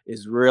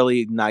is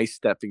really nice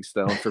stepping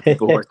stone for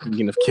people who are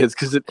thinking of kids,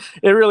 because it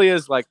really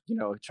is like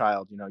a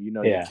child,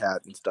 your Yeah.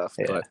 cat and stuff,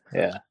 Yeah. but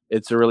Yeah.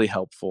 it's really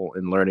helpful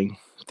in learning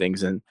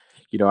things. And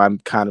I'm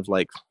kind of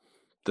like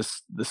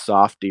the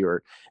softy,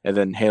 and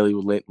then Haley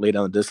would lay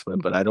down the discipline,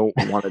 but I don't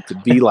want it to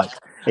be like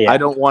Yeah. I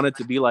don't want it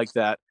to be like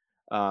that.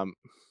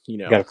 You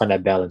gotta find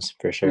that balance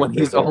for sure. When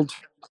he's old.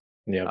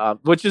 Yeah.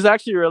 Which is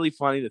actually really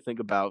funny to think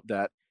about,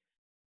 that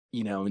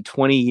in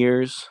 20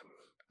 years,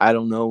 I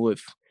don't know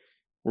if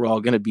we're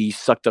all going to be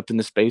sucked up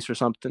into space or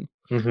something.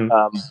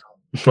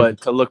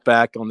 But to look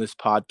back on this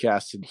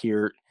podcast and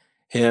hear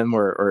him,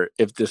 or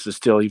if this is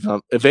still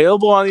even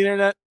available on the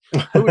internet,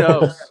 who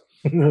knows?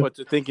 But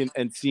to think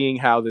and seeing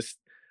how this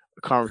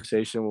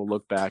conversation will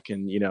look back,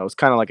 and it's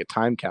kind of like a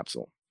time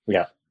capsule.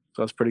 Yeah.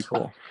 So that's pretty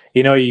cool.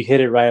 You hit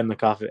it right on the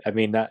coffin. I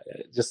mean, that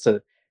just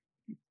to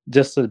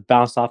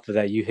bounce off of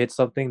that, you hit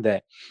something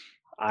that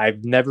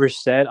I've never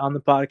said on the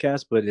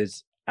podcast, but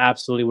it's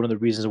absolutely one of the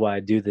reasons why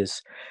I do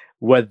this.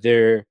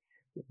 Whether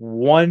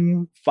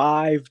 1,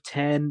 5,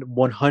 10,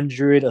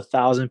 100,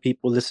 1,000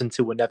 people listen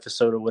to an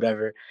episode or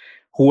whatever,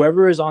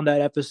 whoever is on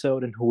that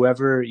episode and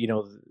whoever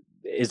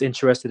is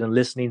interested in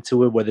listening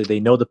to it, whether they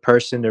know the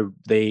person or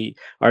they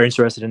are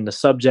interested in the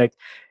subject,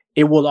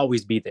 it will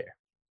always be there.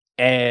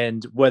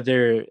 And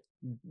whether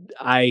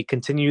I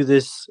continue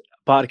this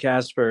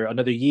podcast for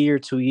another year,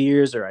 2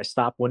 years, or I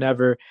stop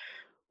whenever,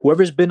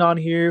 whoever's been on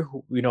here,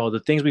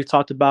 the things we've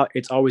talked about,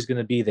 it's always going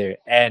to be there.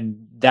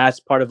 And that's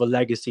part of a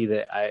legacy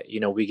that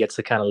we get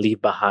to kind of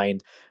leave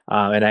behind.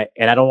 And I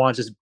don't want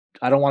it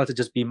to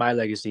just be my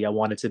legacy. I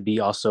want it to be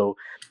also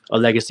a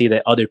legacy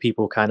that other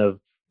people kind of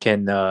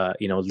can,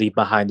 leave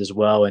behind as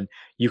well. And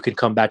you can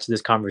come back to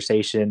this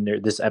conversation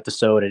or this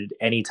episode at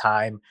any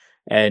time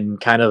and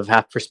kind of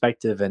have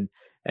perspective and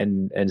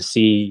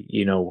see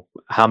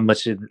how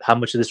much of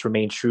this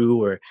remained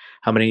true, or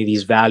how many of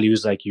these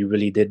values like you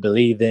really did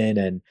believe in,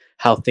 and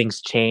how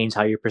things change,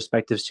 how your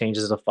perspectives change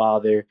as a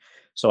father.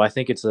 So I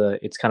think it's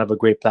kind of a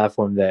great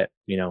platform that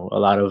a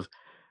lot of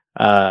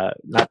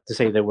not to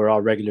say that we're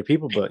all regular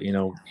people, but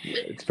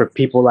it's for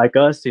people like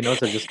us to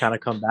just kind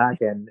of come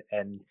back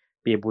and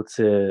be able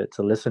to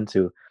listen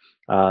to.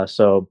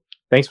 So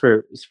thanks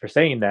for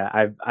saying that.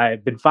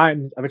 I've been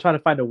trying to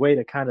find a way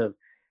to kind of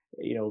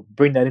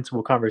bring that into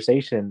a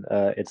conversation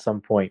at some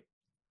point.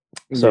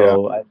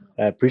 So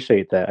I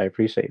appreciate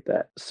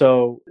that.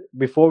 So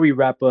before we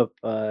wrap up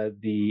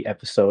the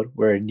episode,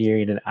 we're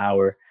nearing an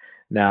hour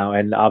now,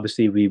 and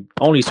obviously we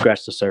only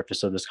scratched the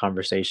surface of this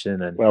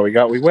conversation. And well, we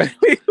were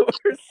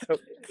so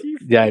deep.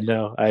 Yeah,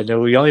 I know.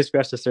 We only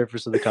scratched the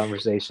surface of the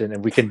conversation,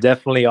 and we can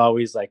definitely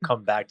always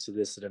come back to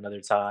this at another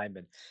time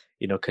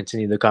and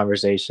continue the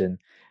conversation.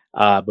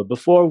 But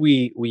before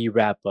we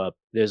wrap up,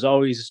 there's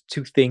always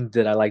 2 things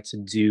that I like to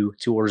do,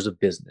 2 orders of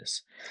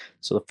business.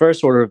 So the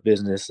first order of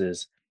business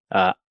is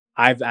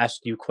I've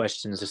asked you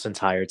questions this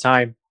entire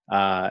time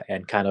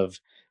and kind of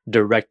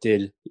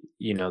directed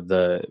your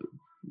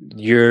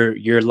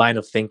line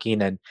of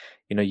thinking, and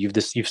you've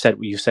said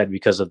what you said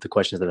because of the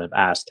questions that I've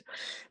asked.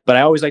 But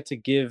I always like to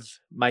give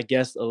my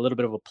guests a little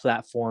bit of a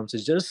platform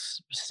to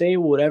just say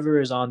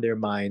whatever is on their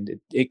mind.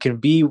 It can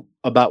be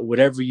about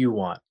whatever you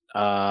want.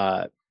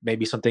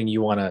 Maybe something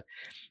you want to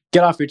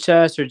get off your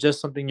chest, or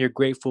just something you're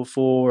grateful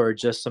for, or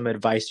just some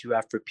advice you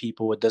have for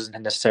people. It doesn't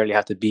necessarily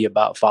have to be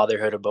about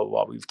fatherhood, about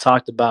what we've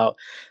talked about,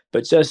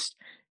 but just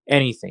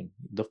anything.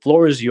 The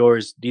floor is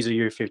yours. These are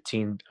your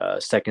 15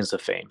 seconds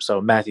of fame.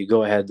 So Matthew,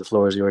 go ahead. The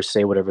floor is yours.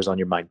 Say whatever's on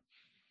your mind.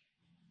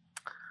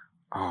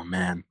 Oh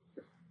man,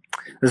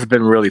 this has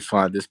been really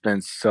fun. This has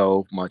been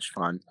so much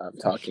fun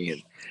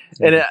talking,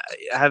 and I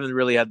haven't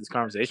really had this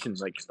conversation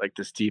like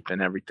this deep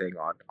and everything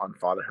on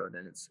fatherhood,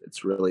 and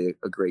it's really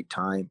a great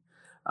time.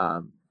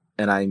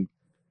 And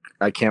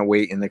I can't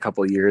wait in a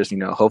couple of years.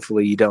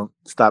 Hopefully you don't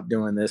stop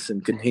doing this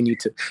and continue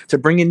to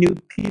bring in new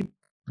people.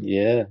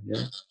 Yeah.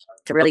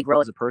 To really grow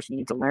as a person, you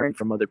need to learn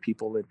from other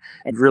people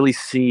and really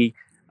see,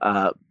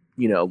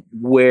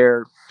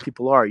 where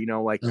people are.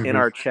 In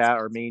our chat,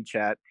 our main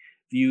chat,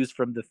 views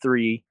from the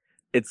 3.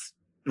 It's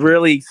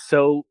really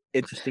so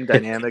interesting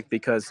dynamic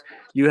because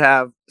you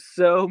have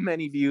so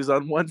many views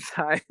on one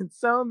side and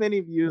so many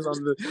views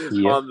on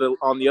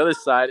the other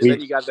side, and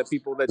then you got the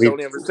people that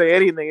don't ever say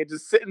anything and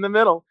just sit in the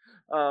middle.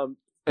 And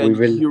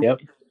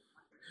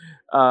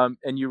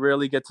you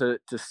really get to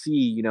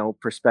see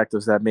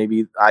perspectives that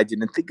maybe I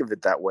didn't think of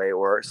it that way,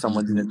 or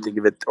someone didn't think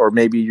of it, or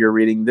maybe you're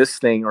reading this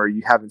thing or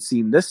you haven't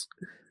seen this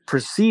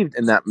perceived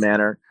in that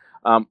manner.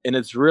 And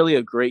it's really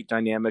a great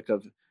dynamic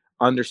of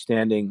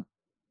understanding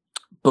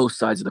both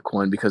sides of the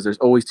coin, because there's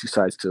always 2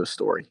 sides to a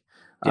story.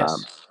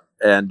 Yes.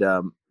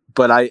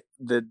 But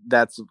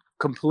that's a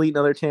complete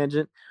another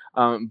tangent.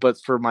 But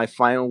for my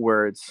final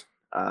words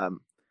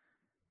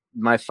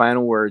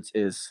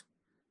is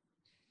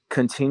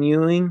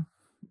continuing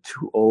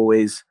to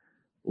always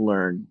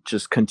learn,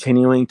 just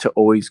continuing to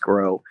always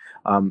grow.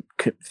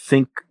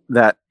 Think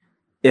that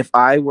if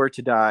I were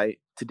to die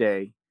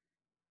today,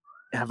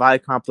 have I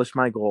accomplished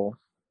my goal?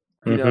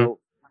 You know,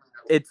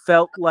 it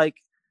felt like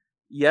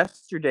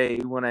yesterday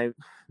when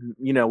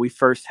we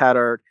first had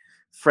our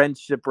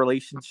friendship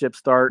relationship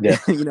start, Yeah.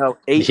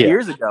 8 Yeah.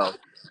 years ago.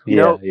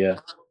 Yeah.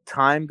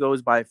 Time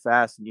goes by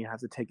fast and you have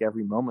to take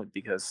every moment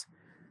because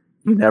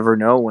you never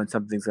know when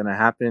something's going to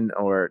happen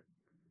or,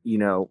 you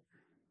know,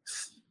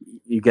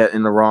 you get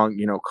in the wrong,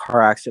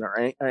 car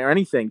accident or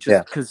anything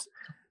just because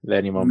At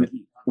any moment.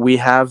 we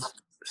have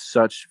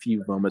such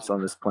few moments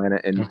on this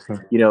planet. And,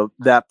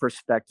 that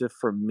perspective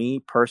for me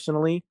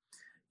personally,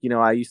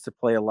 I used to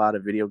play a lot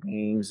of video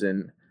games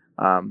and,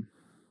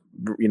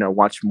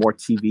 watch more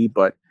TV.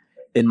 But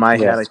in my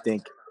head, I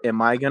think,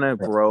 am I going to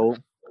grow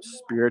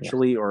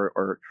spiritually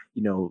or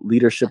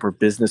leadership or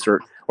business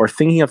or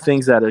thinking of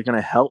things that are going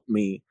to help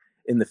me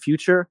in the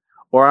future?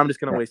 Or I'm just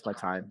going to waste my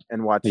time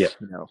and watch,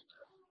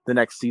 the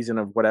next season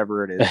of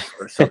whatever it is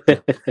or something.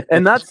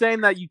 And not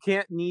saying that you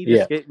can't need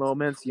escape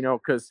moments,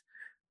 because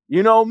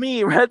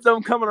me, Red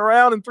Zone coming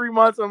around in 3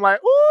 months. I'm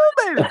like, ooh,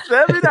 baby,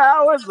 7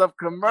 hours of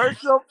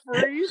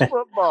commercial-free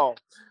football.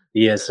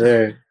 Yes,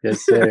 sir.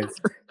 Yes, sir.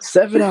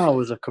 7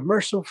 hours of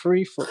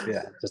commercial-free football.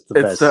 Yeah, just the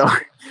best. So,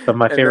 Some of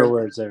my favorite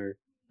words ever.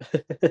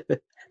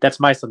 That's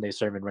my Sunday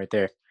sermon right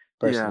there,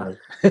 personally.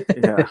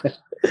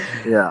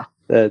 Yeah.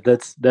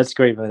 That's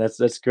great, man.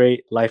 That's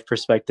great life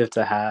perspective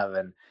to have,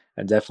 and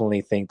I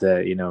definitely think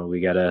that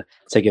we gotta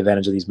take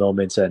advantage of these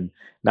moments and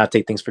not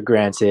take things for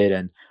granted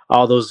and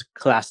all those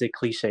classic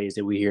cliches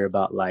that we hear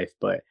about life.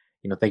 But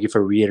thank you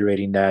for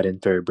reiterating that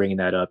and for bringing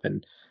that up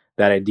and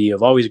that idea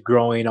of always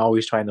growing,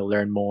 always trying to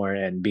learn more,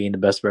 and being the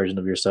best version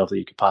of yourself that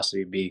you could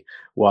possibly be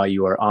while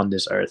you are on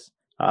this earth.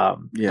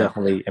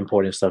 Definitely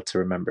important stuff to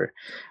remember.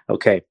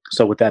 Okay,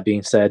 so with that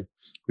being said,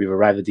 we've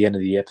arrived at the end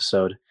of the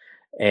episode.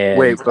 And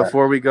wait,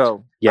 before we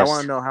go, yes. I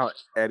want to know how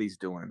Eddie's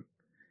doing.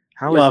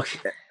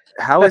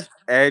 How is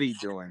Eddie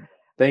doing?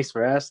 Thanks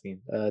for asking.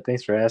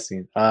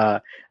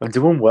 I'm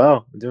doing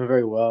well. I'm doing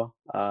very well.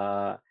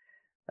 I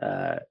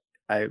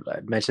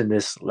mentioned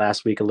this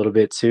last week a little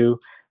bit too,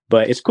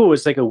 but it's cool.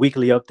 It's like a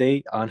weekly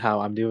update on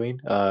how I'm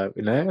doing.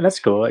 And that's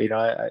cool. I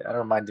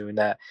don't mind doing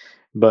that.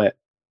 But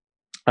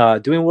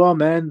doing well,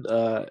 man.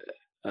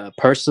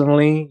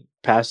 Personally,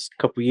 past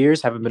couple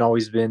years haven't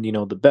always been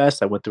the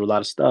best. I went through a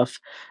lot of stuff,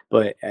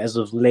 but as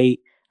of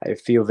late, I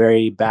feel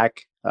very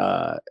back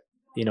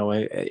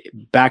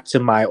back to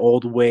my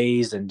old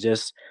ways and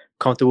just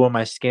comfortable in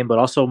my skin, but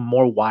also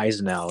more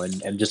wise now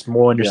and just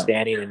more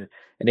understanding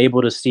and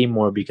able to see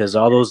more, because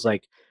all those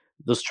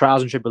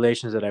trials and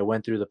tribulations that I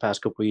went through the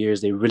past couple of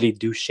years, they really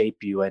do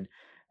shape you.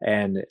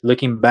 And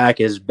looking back,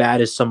 as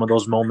bad as some of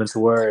those moments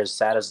were, as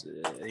sad as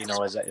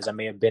as I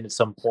may have been at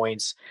some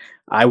points,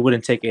 I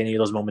wouldn't take any of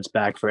those moments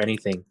back for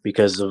anything,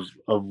 because of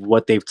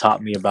what they've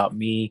taught me about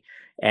me,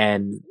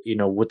 and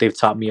what they've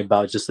taught me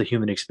about just the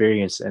human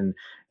experience. And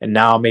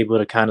now I'm able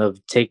to kind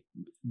of take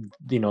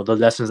the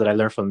lessons that I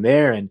learned from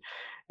there, and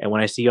when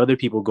I see other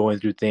people going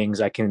through things,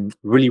 I can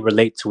really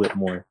relate to it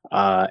more,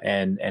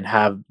 and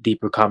have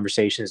deeper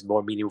conversations,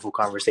 more meaningful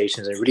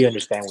conversations, and really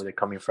understand where they're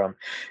coming from,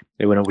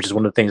 which is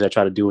one of the things I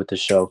try to do with the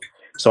show.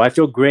 So I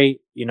feel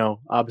great.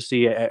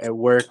 Obviously at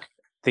work,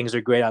 things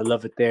are great. I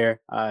love it there.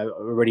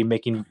 Already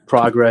making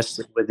progress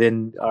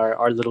within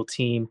our little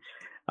team,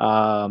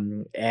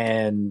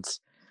 and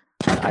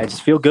I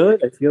just feel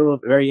good. I feel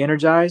very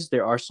energized.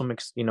 There are some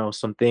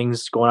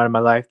things going on in my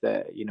life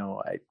that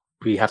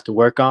we have to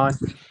work on.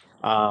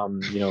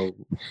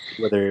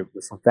 Whether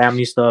with some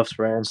family stuff,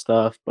 friend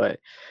stuff, but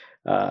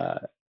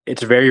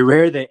it's very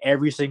rare that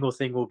every single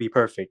thing will be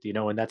perfect,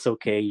 and that's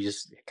okay. You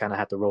just kind of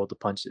have to roll with the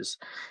punches.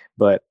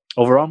 But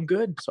overall, I'm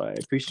good. So I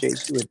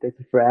appreciate you and thank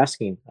you for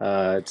asking.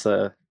 I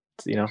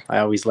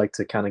always like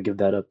to kind of give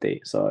that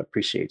update, so I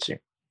appreciate you.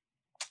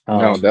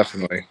 No,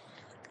 definitely.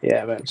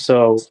 Yeah, man.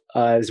 So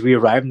as we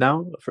arrive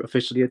now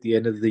officially at the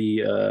end of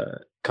the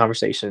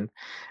conversation,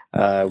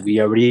 we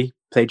already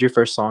played your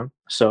first song.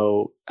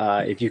 So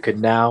if you could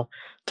now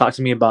talk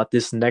to me about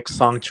this next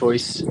song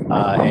choice and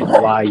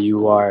why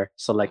you are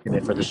selecting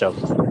it for the show.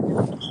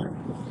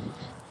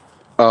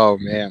 Oh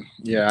man,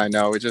 yeah, I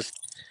know.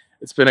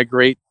 It's been a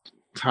great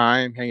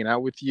time hanging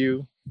out with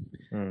you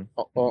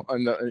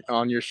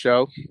on your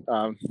show.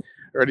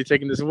 Already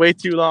taking this way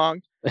too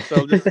long,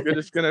 so we're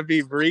just gonna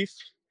be brief.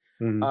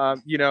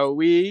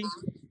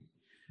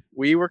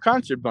 We were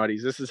concert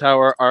buddies. This is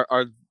how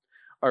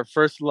our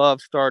first love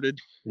started,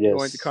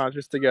 going to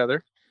concerts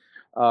together.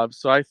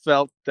 So I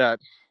felt that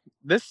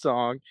this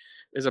song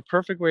is a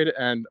perfect way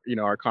to end,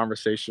 our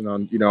conversation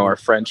on, our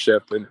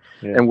friendship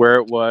and where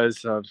it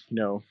was,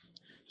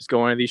 just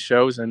going to these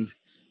shows and,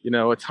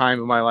 a time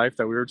in my life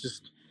that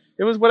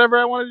it was whatever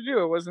I wanted to do.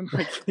 It wasn't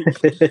like,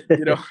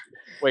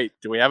 wait,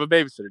 do we have a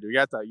babysitter? Do we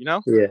got that, Yeah.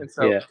 And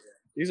so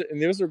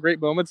these are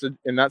great moments, and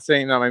not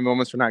saying that my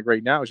moments are not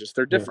great now. It's just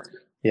they're different.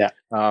 Yeah.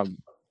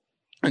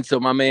 And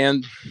so my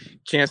man,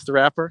 Chance the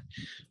Rapper,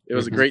 it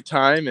was a great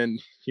time, and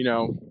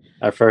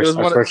Our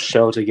first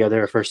show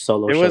together, our first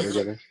solo show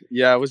together.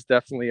 Yeah, it was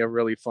definitely a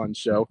really fun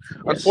show.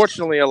 Yes.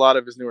 Unfortunately, a lot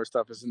of his newer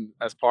stuff isn't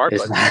as part,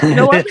 It's but not- you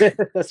know what?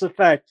 That's a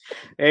fact.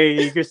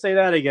 Hey, you can say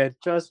that again.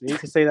 Trust me, you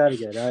can say that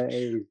again.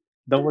 Hey,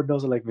 no one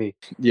knows it like me.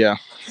 Yeah.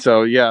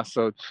 So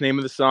name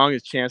of the song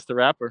is Chance the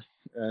Rapper,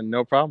 and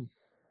No Problem.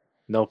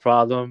 No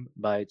Problem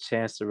by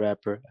Chance the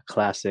Rapper, a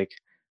classic.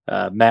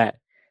 Matt,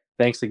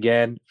 thanks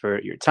again for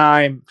your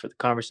time, for the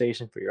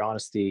conversation, for your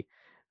honesty.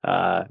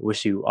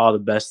 Wish you all the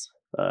best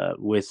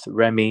with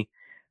Remy.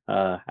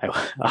 I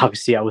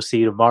will see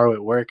you tomorrow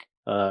at work.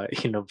 All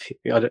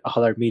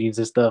our meetings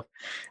and stuff.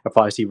 I'll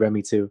probably see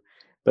Remy too.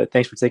 But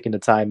thanks for taking the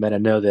time, man. I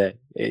know that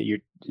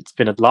it's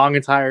been a long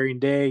and tiring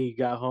day. You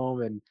got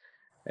home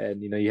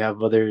and you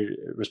have other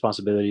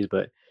responsibilities,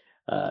 but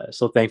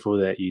so thankful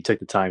that you took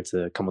the time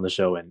to come on the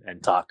show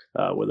and talk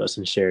with us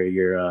and share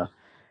your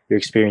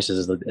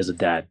experiences as a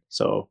dad.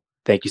 So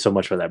thank you so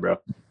much for that, bro.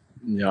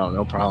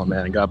 No problem,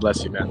 man. And God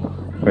bless you, man.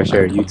 For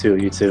sure. You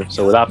too.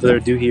 So without further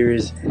ado, here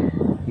is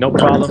No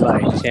Problem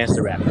by Chance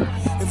the Rapper.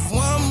 If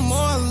one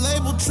more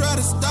label try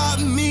to stop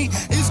me,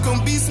 it's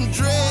gonna be some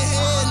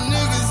dreadhead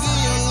niggas in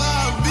your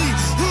lobby.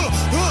 You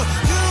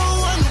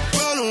don't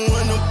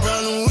want no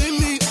problem with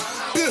me.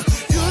 You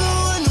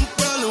don't want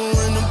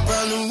no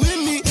problem with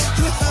me.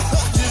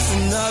 Just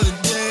another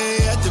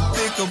day at the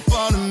pick up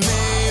on the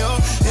mail.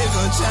 They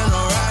gon'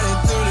 channel riding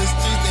through the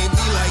streets, they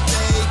be like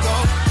they go.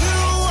 You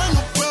don't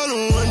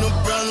want no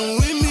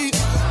problem with me.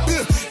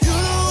 You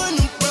don't want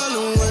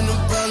no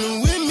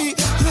problem with me.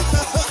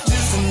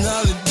 Just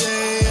another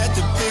day at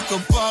the pick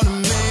up on the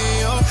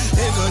mail.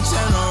 They gon'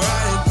 channel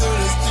riding through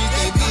the streets,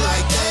 they be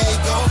like they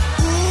go.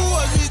 Ooh,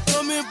 I just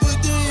come and put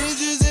the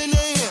hinges in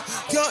their hand.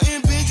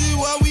 Counting bitches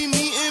while we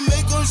meet and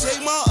make them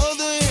shake my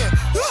other hand.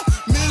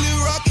 Millie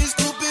rockin',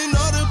 scooping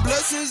all the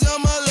blessings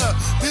on my lap.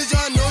 Bitch,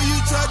 I know you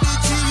tried to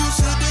cheat, you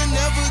should've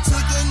never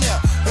took a nap.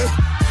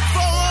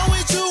 Fuck wrong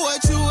with you,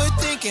 what you were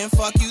thinking?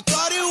 Fuck you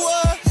thought it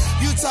was.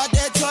 You talk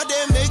that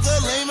make a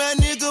lame ass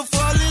nigga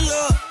fall in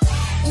love.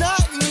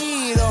 Not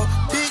me though,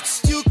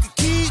 bitch, you can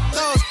keep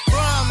those. Bro,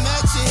 I'm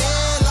at your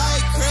head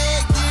like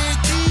Craig did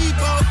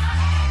Debo.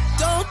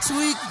 Don't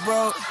tweak,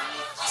 bro,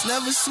 it's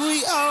never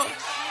sweet out.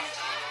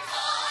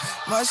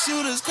 My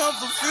shooters come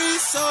for free,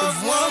 so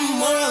if one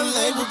more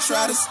label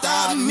try to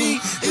stop me,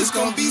 it's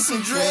gonna be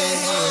some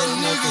dreadhead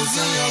niggas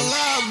in your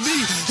lobby.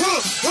 You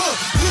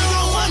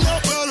don't want no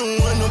problem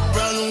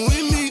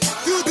with me.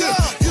 You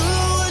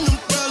don't want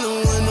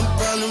no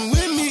problem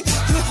with me.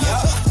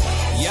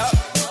 Yup.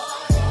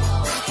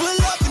 Pull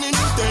up in a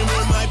new thing,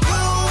 man, my you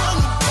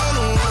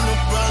don't want no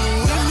problem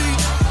with me.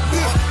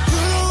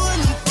 You don't want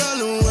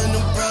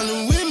no problem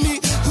with me.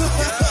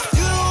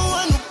 You don't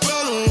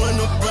want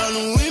no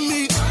problem with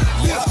me.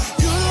 Yeah,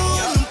 you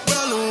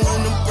don't want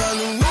no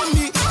problem with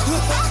me.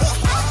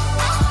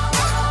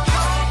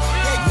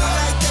 They be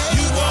like that.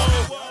 You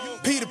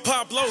want Peter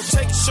Pablo,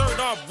 take your shirt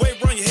off, wave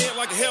around your head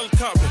like a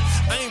helicopter.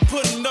 I ain't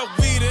putting up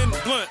weed in the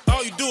blunt,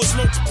 all you do is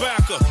smoke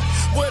tobacco.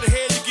 Where the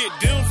hell you get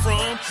them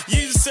from?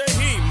 You just say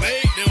he ain't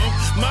made them.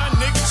 My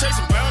nigga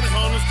chasing bounty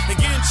hunters and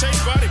getting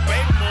chased by their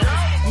baby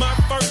mamas. My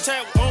first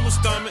tap was on my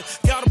stomach,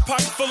 got a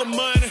pocket full of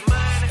money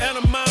and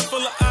a mind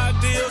full of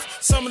ideas.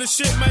 Some of the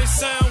shit may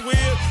sound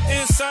weird.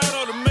 Inside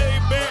of the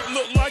Maybach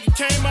look like it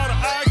came out of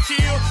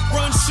IKEA.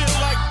 Run shit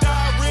like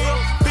diarrhea.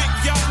 Big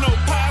yacht, no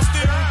pie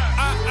still.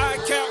 I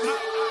captain.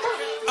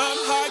 I'm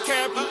high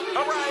captain.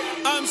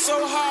 I'm so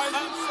high.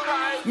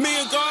 Me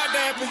and God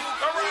dapping.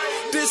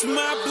 This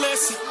my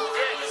blessing.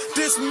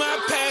 This my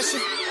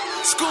passion.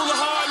 School of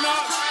hard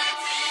knocks.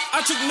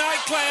 I took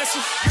night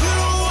classes. You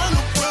don't want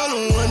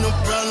no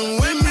problem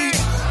with me.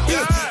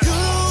 Yeah, you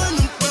don't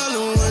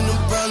want no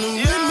problem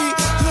with me.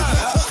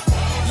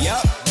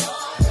 Yup.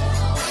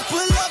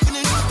 Pull up in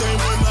a new thing,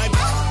 man, my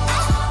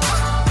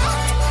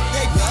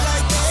they go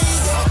like they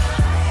go.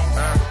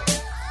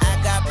 I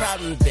got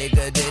problems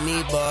bigger than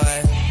these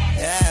boys.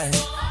 Yeah,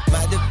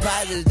 my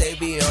deposits they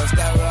be on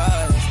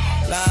steroids.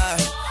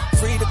 Lord,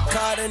 free the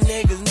Carter,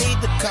 niggas need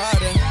the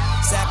Carter.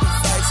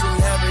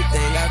 Sacrificing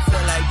everything, I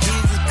feel like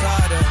Jesus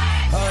Carter.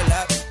 Hold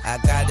up, I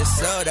got it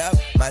sold up,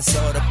 my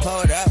soda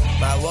pulled up,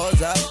 my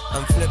woes up.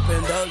 I'm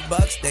flipping those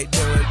bucks, they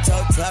doing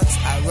toe tucks.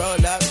 I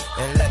roll up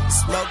and let the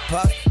smoke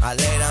puff. I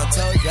lay down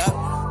toes up,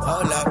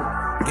 hold up,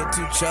 get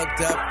too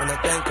choked up when I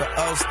think of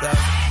old stuff.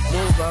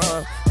 Move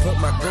on, put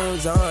my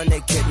goons on,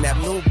 they kidnap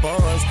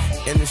newborns.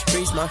 In the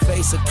streets, my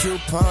face a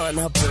coupon,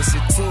 her pussy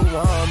too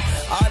warm.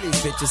 All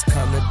these bitches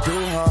come to do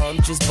harm,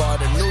 just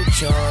bought a new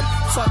charm.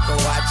 Fuck a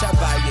watch, I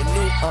buy you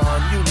new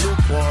arm, you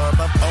lukewarm.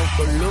 I'm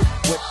Uncle Luke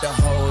with the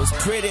hoes,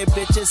 pretty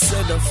bitches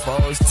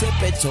centerfolds.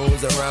 Tipping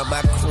toes around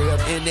my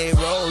crib in they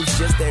robes,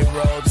 just they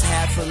robes.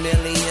 $500,000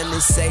 in the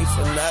safe,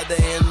 another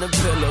in the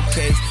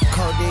pillowcase.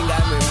 Codeine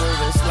got me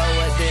moving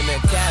slower than a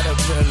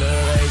caterpillar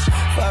race.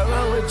 Fuck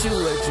wrong with you,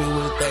 what you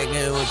was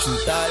thinking, what you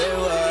thought it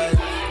was.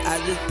 I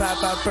just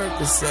pop out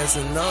Percocets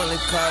and only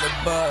call the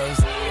buzz.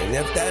 And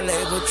if that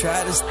label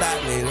try to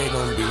stop me, they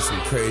gon' be some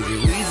crazy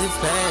Weezy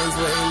fans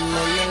waiting in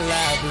the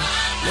lobby.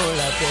 No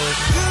like that.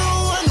 You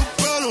don't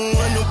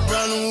want no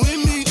problem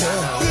with me.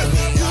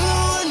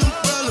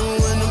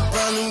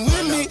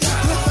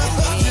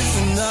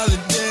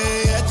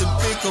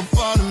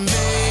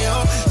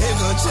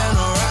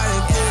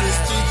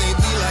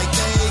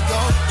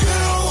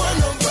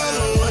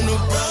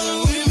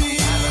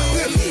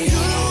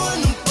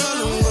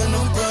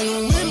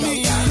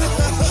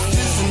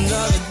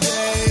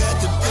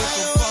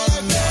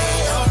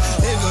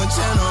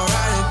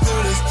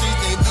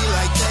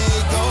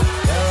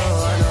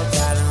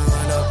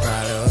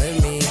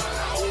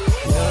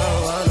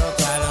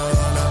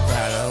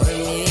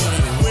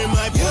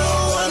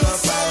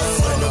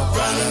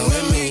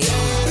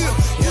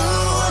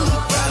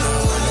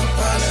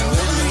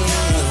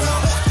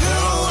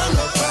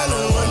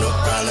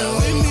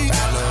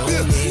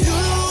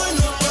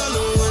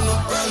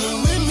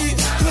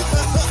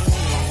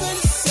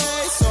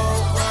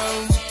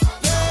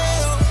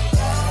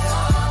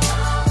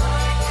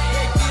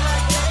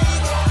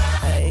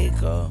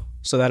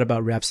 So that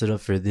about wraps it up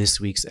for this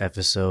week's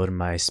episode.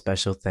 My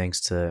special thanks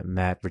to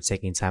Matt for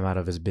taking time out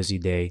of his busy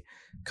day,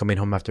 coming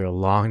home after a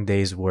long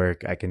day's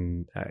work. I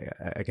can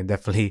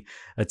definitely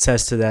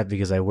attest to that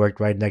because I worked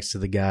right next to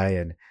the guy,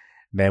 and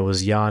Matt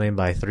was yawning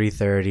by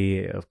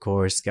 3:30. Of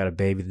course, got a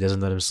baby that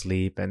doesn't let him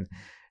sleep, and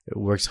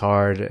works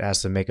hard,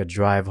 has to make a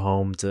drive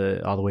home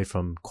to all the way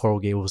from Coral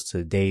Gables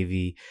to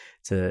Davie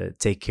to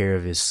take care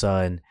of his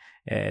son.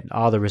 And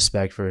all the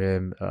respect for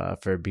him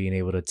for being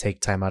able to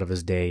take time out of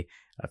his day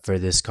for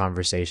this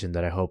conversation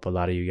that I hope a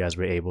lot of you guys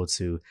were able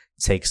to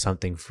take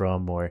something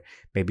from or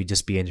maybe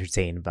just be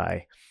entertained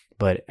by.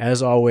 But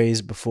as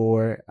always,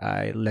 before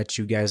I let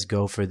you guys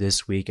go for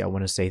this week, I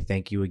want to say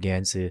thank you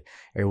again to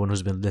everyone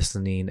who's been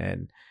listening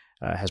and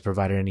has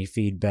provided any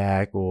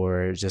feedback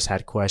or just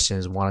had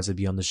questions, wanted to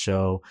be on the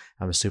show.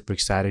 I'm super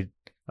excited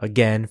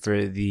again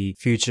for the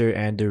future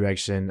and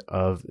direction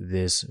of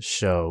this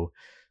show.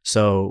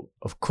 So,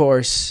 of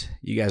course,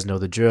 you guys know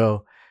the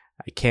drill.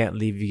 I can't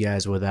leave you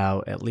guys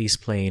without at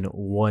least playing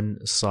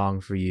one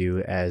song for you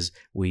as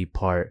we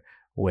part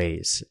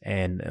ways.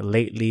 And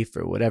lately,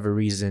 for whatever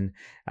reason,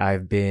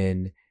 I've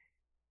been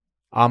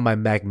on my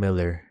Mac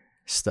Miller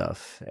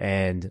stuff.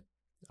 And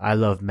I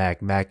love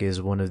Mac. Mac is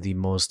one of the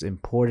most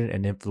important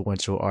and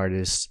influential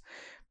artists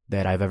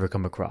that I've ever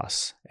come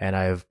across. And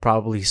I've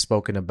probably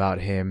spoken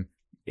about him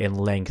in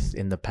length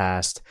in the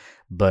past,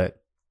 but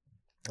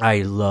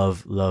I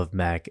love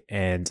Mac.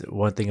 And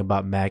one thing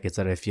about Mac is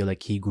that I feel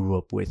like he grew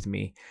up with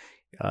me.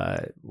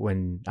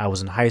 When I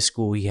was in high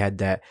school, he had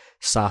that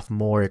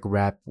sophomoric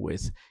rap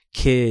with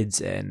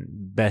Kids and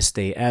Best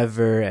Day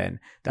Ever, and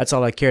that's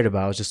all I cared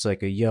about. I was just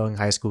like a young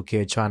high school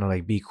kid trying to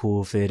like be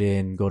cool, fit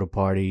in, go to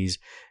parties,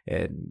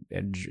 and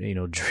you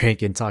know,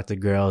 drink and talk to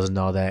girls and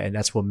all that. And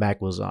that's what Mac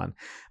was on.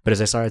 But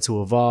as I started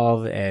to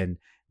evolve and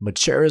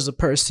mature as a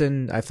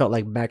person, I felt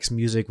like Mac's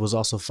music was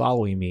also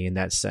following me in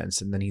that sense.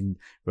 And then he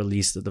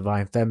released The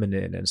Divine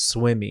Feminine and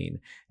Swimming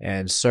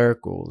and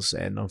Circles.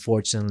 And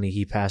unfortunately,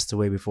 he passed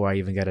away before I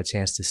even got a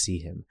chance to see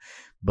him.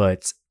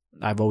 But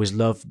I've always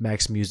loved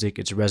Mac's music.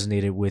 It's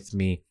resonated with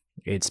me.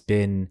 It's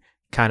been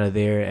kind of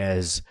there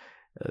as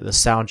the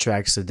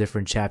soundtracks to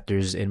different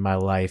chapters in my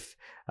life,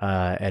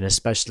 and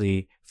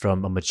especially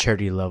from a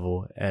maturity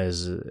level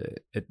as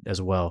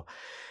well.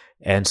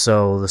 And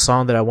so the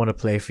song that I want to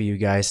play for you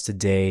guys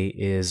today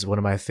is one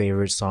of my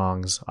favorite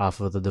songs off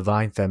of The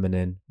Divine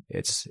Feminine.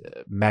 It's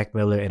Mac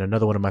Miller and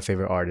another one of my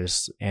favorite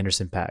artists,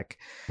 Anderson .Paak.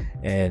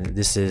 And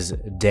this is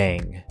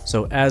Dang.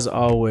 So as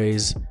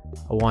always,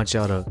 I want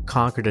y'all to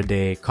conquer the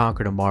day,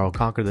 conquer tomorrow,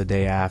 conquer the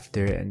day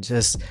after, and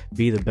just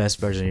be the best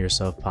version of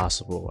yourself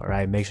possible. All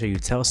right. Make sure you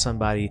tell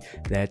somebody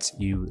that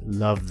you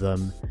love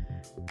them.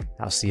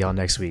 I'll see y'all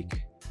next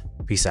week.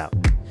 Peace out.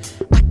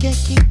 I can't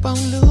keep on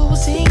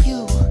losing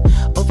you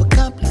over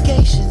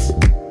complications.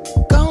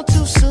 Gone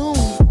too soon.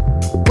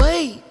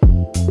 Wait,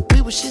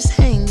 we was just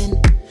hanging.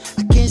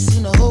 I can't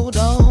seem to hold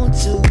on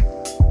to.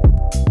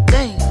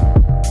 Dang,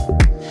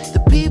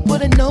 the people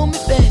that know me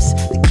best,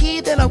 the key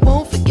that I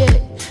won't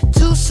forget.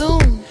 Too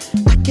soon.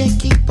 I can't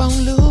keep on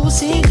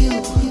losing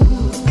you.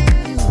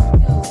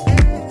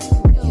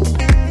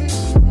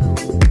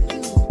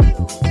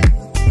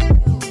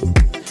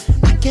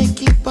 I can't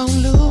keep on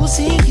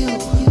losing you.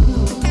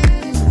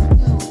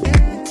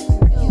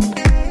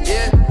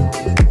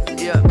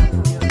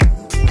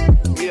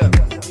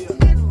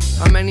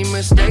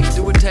 Mistakes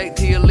do it take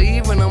till you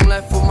leave, and I'm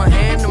left with my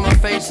hand and my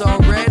face all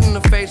red and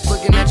the face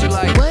looking at you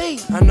like,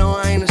 wait, I know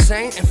I ain't a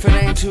saint if it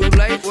ain't too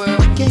late.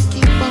 Well, I can't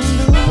keep on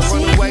losing. I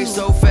run away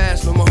so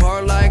fast, no my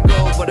heart like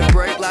gold, but it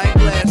break like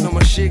glass. No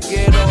my shit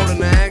get old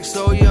and I act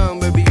so young,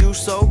 baby you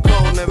so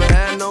cold, never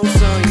had no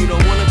son. You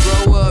don't wanna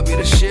grow up, yeah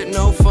the shit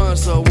no fun.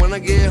 So when I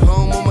get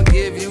home, I'ma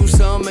give you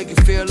some, make you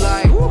feel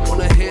like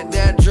when I hit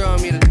that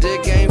drum, yeah the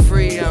dick ain't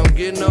free, I don't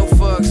get no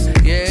fucks.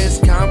 Yeah it's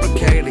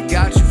complicated,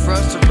 got you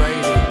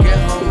frustrated. Get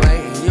home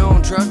late, you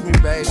don't trust me,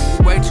 baby.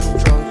 You way too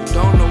drunk, you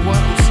don't know what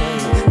I'm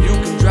saying. You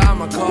can drive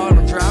my car,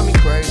 don't drive me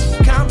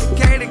crazy.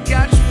 Complicated,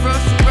 got you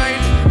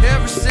frustrated.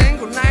 Every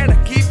single night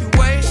I keep you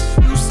waiting.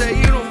 You say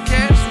you don't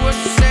care, that's what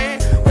you're saying.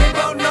 We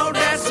both know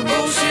that's some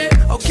bullshit.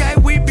 Okay,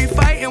 we be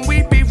fighting,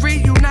 we be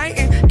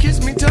reuniting.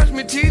 Kiss me, touch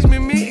me, tease me,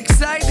 me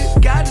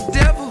excited. Got a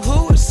devil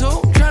who is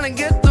who, trying to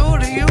get through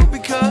to you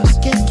because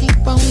I can't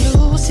keep on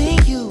losing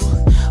you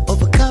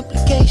over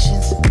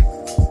complications.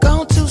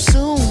 Gone too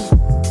soon.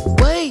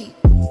 Wait,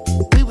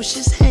 we was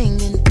just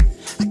hanging.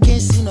 I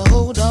can't seem to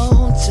hold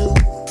on to.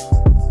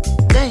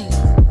 Dang,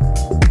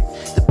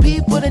 the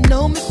people that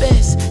know me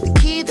best, the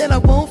key that I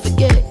won't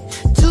forget.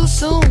 Too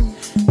soon.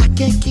 I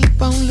can't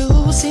keep on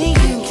losing you.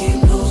 Can't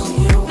keep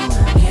losing you.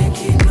 Can't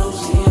keep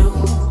losing you.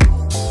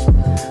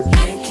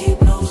 Can't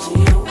keep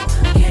losing you.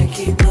 Can't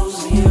keep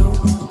losing you.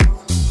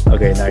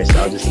 Okay, nice.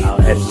 I'll edit it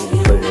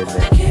and put it in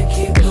there.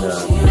 In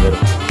the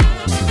middle.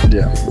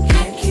 Yeah.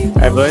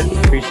 Alright, bud.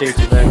 Appreciate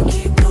you, man.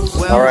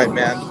 Well, All right,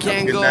 man. You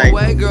can't Good go night.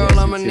 away, girl.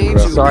 I'ma need you.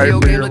 Sorry Video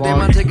for game your the day my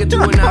long- ticket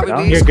to an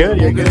IBD. You're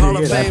good. You're good. Hall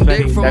You're of good. Fame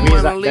dick from That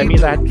means when that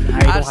means I don't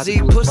I have see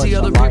to pussy,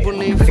 other people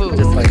need food.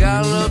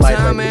 Got a little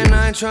time and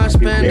I ain't trying to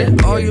spend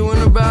it. All you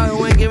in about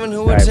who ain't giving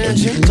who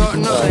attention.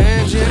 Talking up the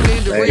engine,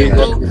 need to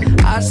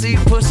reboot. I see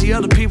pussy,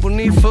 other people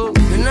need food.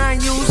 And I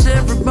use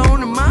every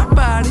bone in my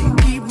body.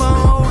 Keep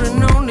on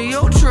holding on to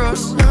your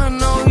trust. I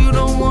know you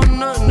don't want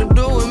nothing to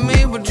do with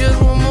me, but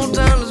just one more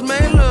time, let's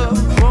make love.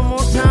 One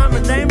more time,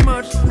 it ain't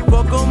much.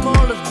 Fuck them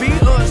all, let's be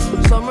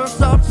us. Summer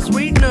soft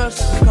sweetness.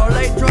 Call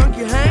late drunk,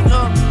 you hang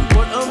up.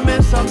 What a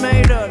mess I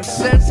made of. The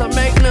sense I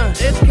make none.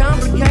 It's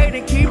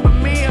complicated,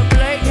 keeping me up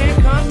late.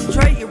 Can't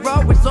concentrate, you're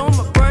always on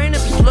my brain.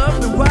 If it's love,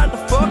 then why the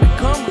fuck it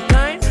come with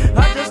pain?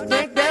 I just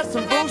think that's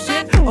some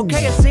bullshit.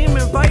 Okay, it seem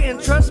inviting.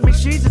 Trust me,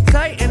 she's a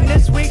titan.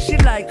 This week she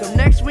like him.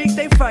 Next week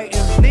they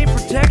fighting. Need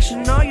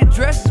protection, all your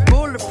dress is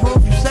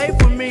bulletproof. You safe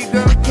with me,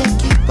 girl. I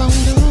can't keep on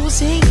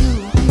losing you.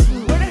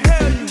 Where the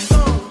hell you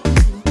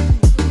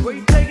going? Where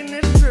you taking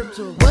this trip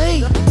to?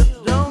 Wait,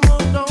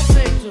 Don't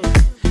think to.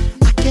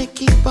 I can't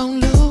keep on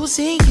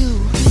losing you.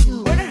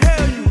 Where the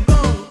hell you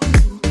going?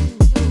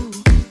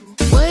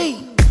 Wait,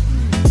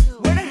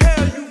 Where the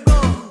hell you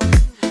going?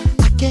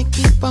 I can't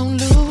keep on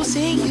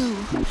losing you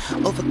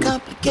over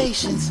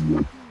complications.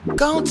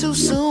 Gone too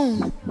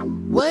soon.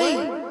 Wait,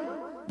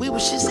 we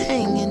was just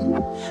hanging.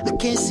 I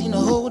can't seem to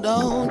hold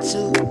on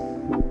to.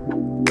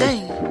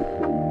 Dang,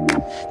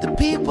 the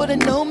people that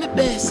know me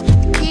best,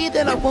 the key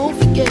that I won't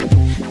forget.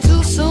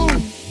 Too soon,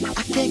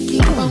 I can't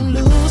keep on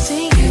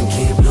losing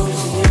you.